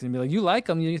that. Because you'll be like, you like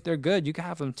them, they're good, you can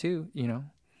have them too,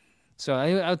 So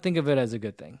I would think of it as a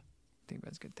good thing.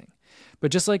 But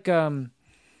just like,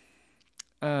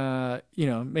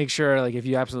 make sure, like, if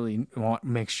you absolutely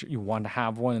make sure you want to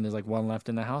have one and there's like one left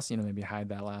in the house, maybe hide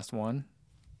that last one,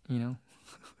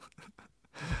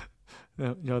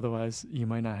 otherwise you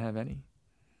might not have any.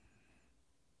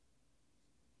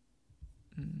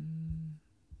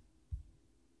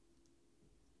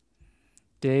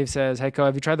 Dave says, hey, Co,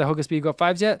 have you tried the Hoka Speed Go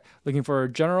 5s yet? Looking for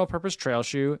a general purpose trail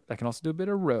shoe that can also do a bit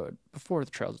of road before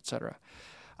the trails, etc.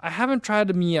 I haven't tried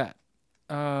them yet.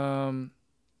 I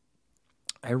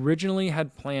originally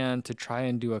had planned to try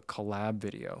and do a collab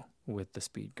video with the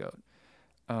Speed Goat.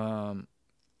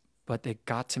 But they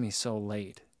got to me so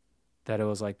late that it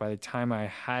was like by the time I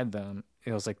had them,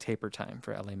 it was like taper time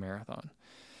for LA Marathon.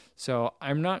 So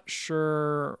I'm not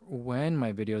sure when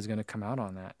my video is going to come out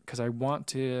on that, because I want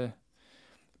to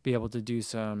be able to do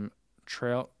some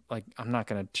trail. Like, I'm not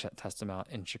going to test them out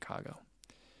in Chicago,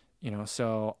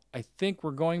 so I think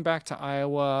we're going back to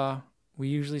Iowa. We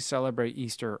usually celebrate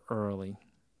Easter early.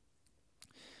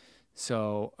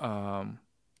 So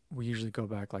we usually go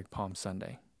back like Palm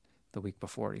Sunday, the week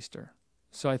before Easter.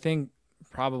 So I think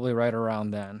probably right around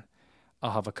then,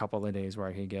 I'll have a couple of days where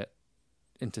I can get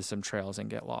into some trails and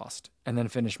get lost, and then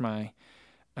finish my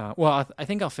I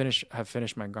think I'll have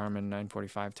finished my Garmin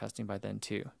 945 testing by then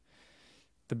too.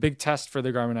 The big test for the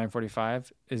Garmin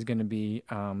 945 is going to be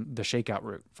the shakeout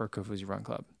route for Kofuzi Run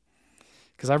Club,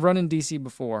 because I've run in DC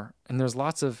before, and there's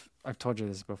lots of, I've told you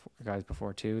this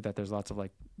before too, that there's lots of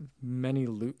like many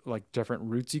different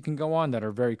routes you can go on that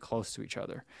are very close to each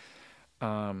other,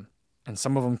 and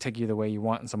some of them take you the way you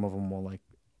want, and some of them will like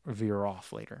veer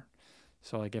off later.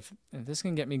 So like if this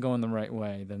can get me going the right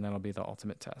way, then that'll be the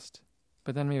ultimate test.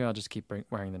 But then maybe I'll just keep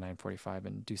wearing the 945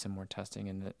 and do some more testing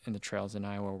in the trails in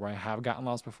Iowa where I have gotten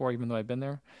lost before, even though I've been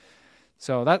there.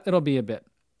 So that it'll be a bit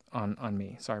on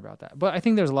me. Sorry about that. But I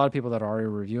think there's a lot of people that are already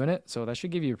reviewing it, so that should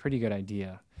give you a pretty good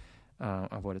idea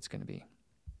of what it's going to be.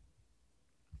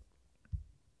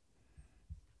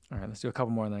 All right, let's do a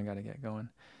couple more, and then I got to get going.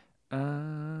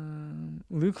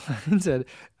 Luke Lennon said,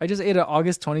 I just ate an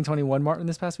August 2021 Martin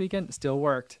this past weekend. It still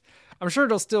worked. I'm sure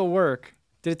it'll still work.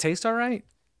 Did it taste all right?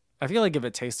 I feel like if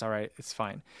it tastes all right, it's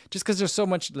fine. Just because there's so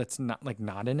much that's not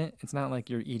in it. It's not like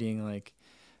you're eating like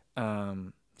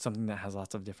something that has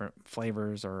lots of different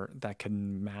flavors or that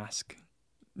can mask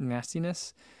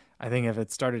nastiness. I think if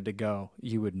it started to go,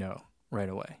 you would know right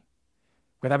away.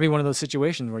 Would that be one of those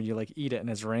situations where you like eat it and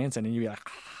it's rancid and you'd be like,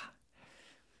 ah.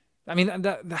 I mean,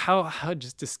 how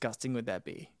just disgusting would that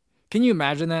be? Can you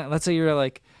imagine that? Let's say you're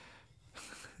like,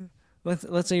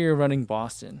 let's say you're running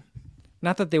Boston.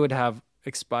 Not that they would have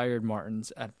expired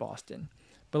Martins at Boston,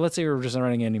 but let's say you're just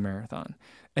running any marathon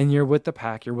and you're with the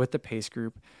pack, you're with the pace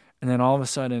group, and then all of a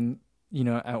sudden,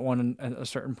 at a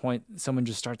certain point, someone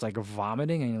just starts like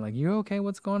vomiting, and you're like, you okay?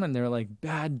 What's going on? They're like,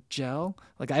 bad gel.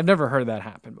 Like, I've never heard that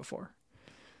happen before,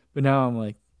 but now I'm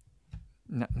like,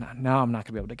 now I'm not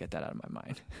gonna be able to get that out of my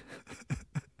mind.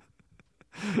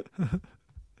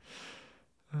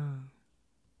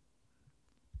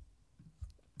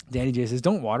 Danny J says,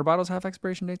 don't water bottles have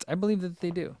expiration dates? I believe that they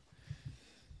do.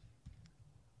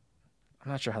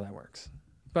 I'm not sure how that works,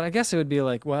 but I guess it would be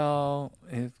like, well,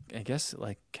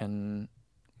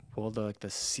 will the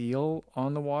seal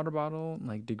on the water bottle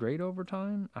like degrade over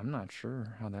time? I'm not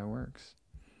sure how that works.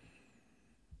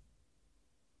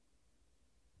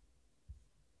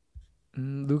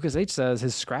 Lucas H says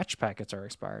his scratch packets are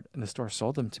expired and the store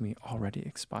sold them to me already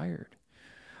expired.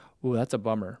 Ooh, that's a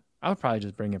bummer. I would probably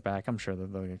just bring it back. I'm sure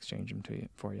that they'll exchange them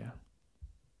for you.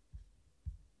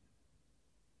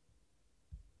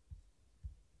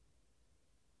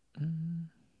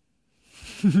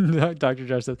 Dr.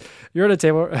 Josh says, you're at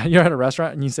a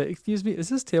restaurant and you say, excuse me, is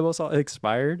this table salt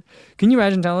expired? Can you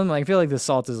imagine telling them, like, I feel like the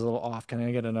salt is a little off. Can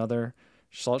I get another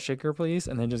salt shaker, please?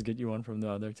 And then just get you one from the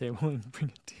other table and bring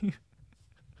it to you.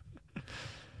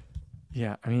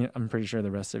 Yeah, I mean, I'm pretty sure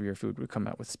the rest of your food would come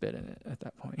out with spit in it at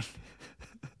that point.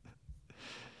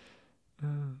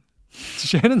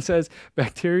 Shannon says,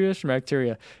 bacteria,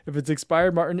 schmacteria. If it's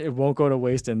expired, Martin, it won't go to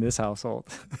waste in this household.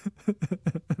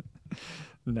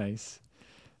 Nice.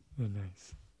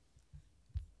 Nice.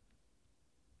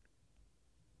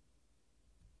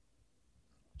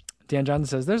 Dan Johnson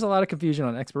says, there's a lot of confusion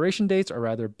on expiration dates, or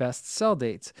rather best sell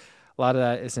dates. A lot of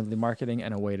that is simply marketing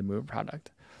and a way to move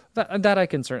product. That I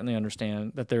can certainly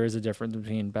understand, that there is a difference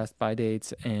between best buy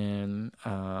dates and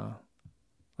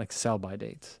like sell by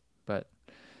dates. But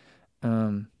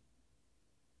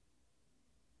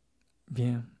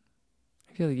yeah,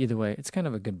 I feel like either way, it's kind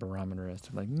of a good barometer as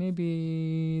to like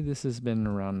maybe this has been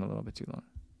around a little bit too long.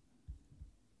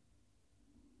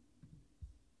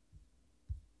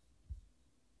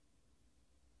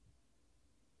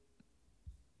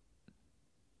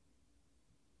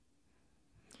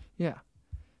 Yeah.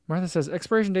 Martha says,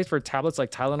 expiration dates for tablets like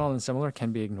Tylenol and similar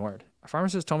can be ignored. A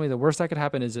pharmacist told me the worst that could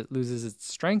happen is it loses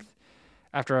its strength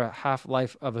after a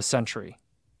half-life of a century,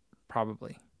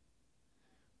 probably.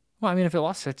 Well, I mean, if it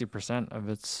lost 50% of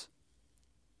its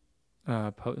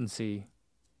potency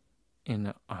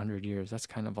in 100 years, that's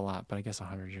kind of a lot, but I guess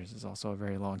 100 years is also a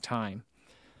very long time.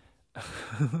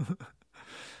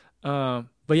 But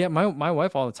yeah, my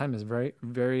wife all the time is very,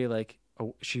 very like,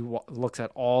 she looks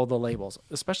at all the labels,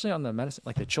 especially on the medicine,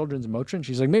 like the children's Motrin.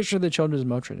 She's like, make sure the children's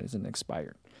Motrin isn't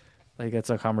expired. Like,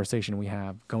 it's a conversation we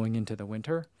have going into the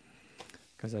winter,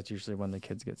 because that's usually when the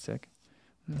kids get sick.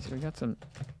 So we got some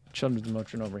children's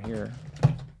Motrin over here,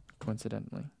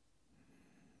 coincidentally.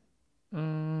 I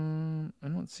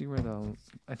don't see where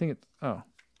I think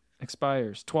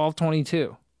expires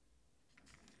 12/22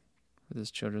 for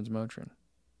this children's Motrin.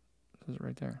 This is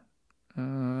right there.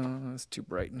 It's too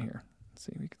bright in here. Let's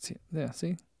see if we can see it. Yeah,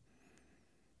 see?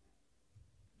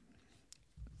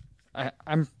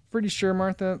 I'm pretty sure,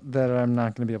 Martha, that I'm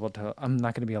not going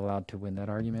to be allowed to win that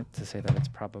argument to say that it's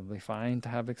probably fine to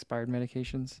have expired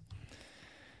medications.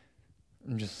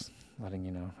 I'm just letting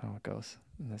you know how it goes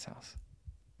in this house.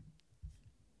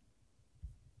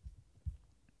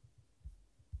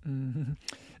 Mm-hmm.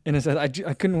 And it says, I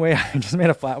couldn't wait. I just made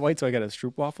a flat white, so I got a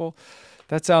stroopwafel.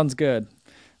 That sounds good.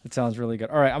 That sounds really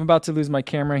good. All right, I'm about to lose my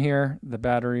camera here. The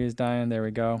battery is dying. There we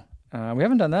go. We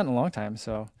haven't done that in a long time,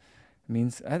 so it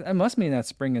means it must mean that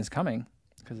spring is coming,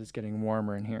 because it's getting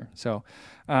warmer in here. So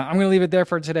I'm going to leave it there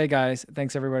for today, guys.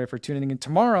 Thanks, everybody, for tuning in.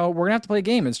 Tomorrow, we're going to have to play a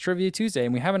game. It's Trivia Tuesday,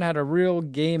 and we haven't had a real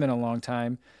game in a long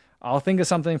time. I'll think of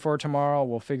something for tomorrow.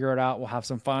 We'll figure it out. We'll have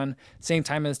some fun. Same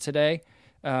time as today,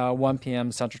 1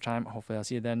 p.m. Central Time. Hopefully, I'll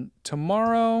see you then.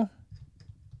 Tomorrow,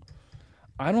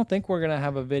 I don't think we're going to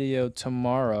have a video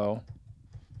tomorrow,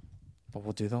 but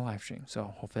we'll do the live stream.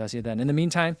 So hopefully I'll see you then. In the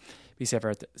meantime, be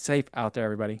safe out there,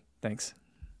 everybody. Thanks.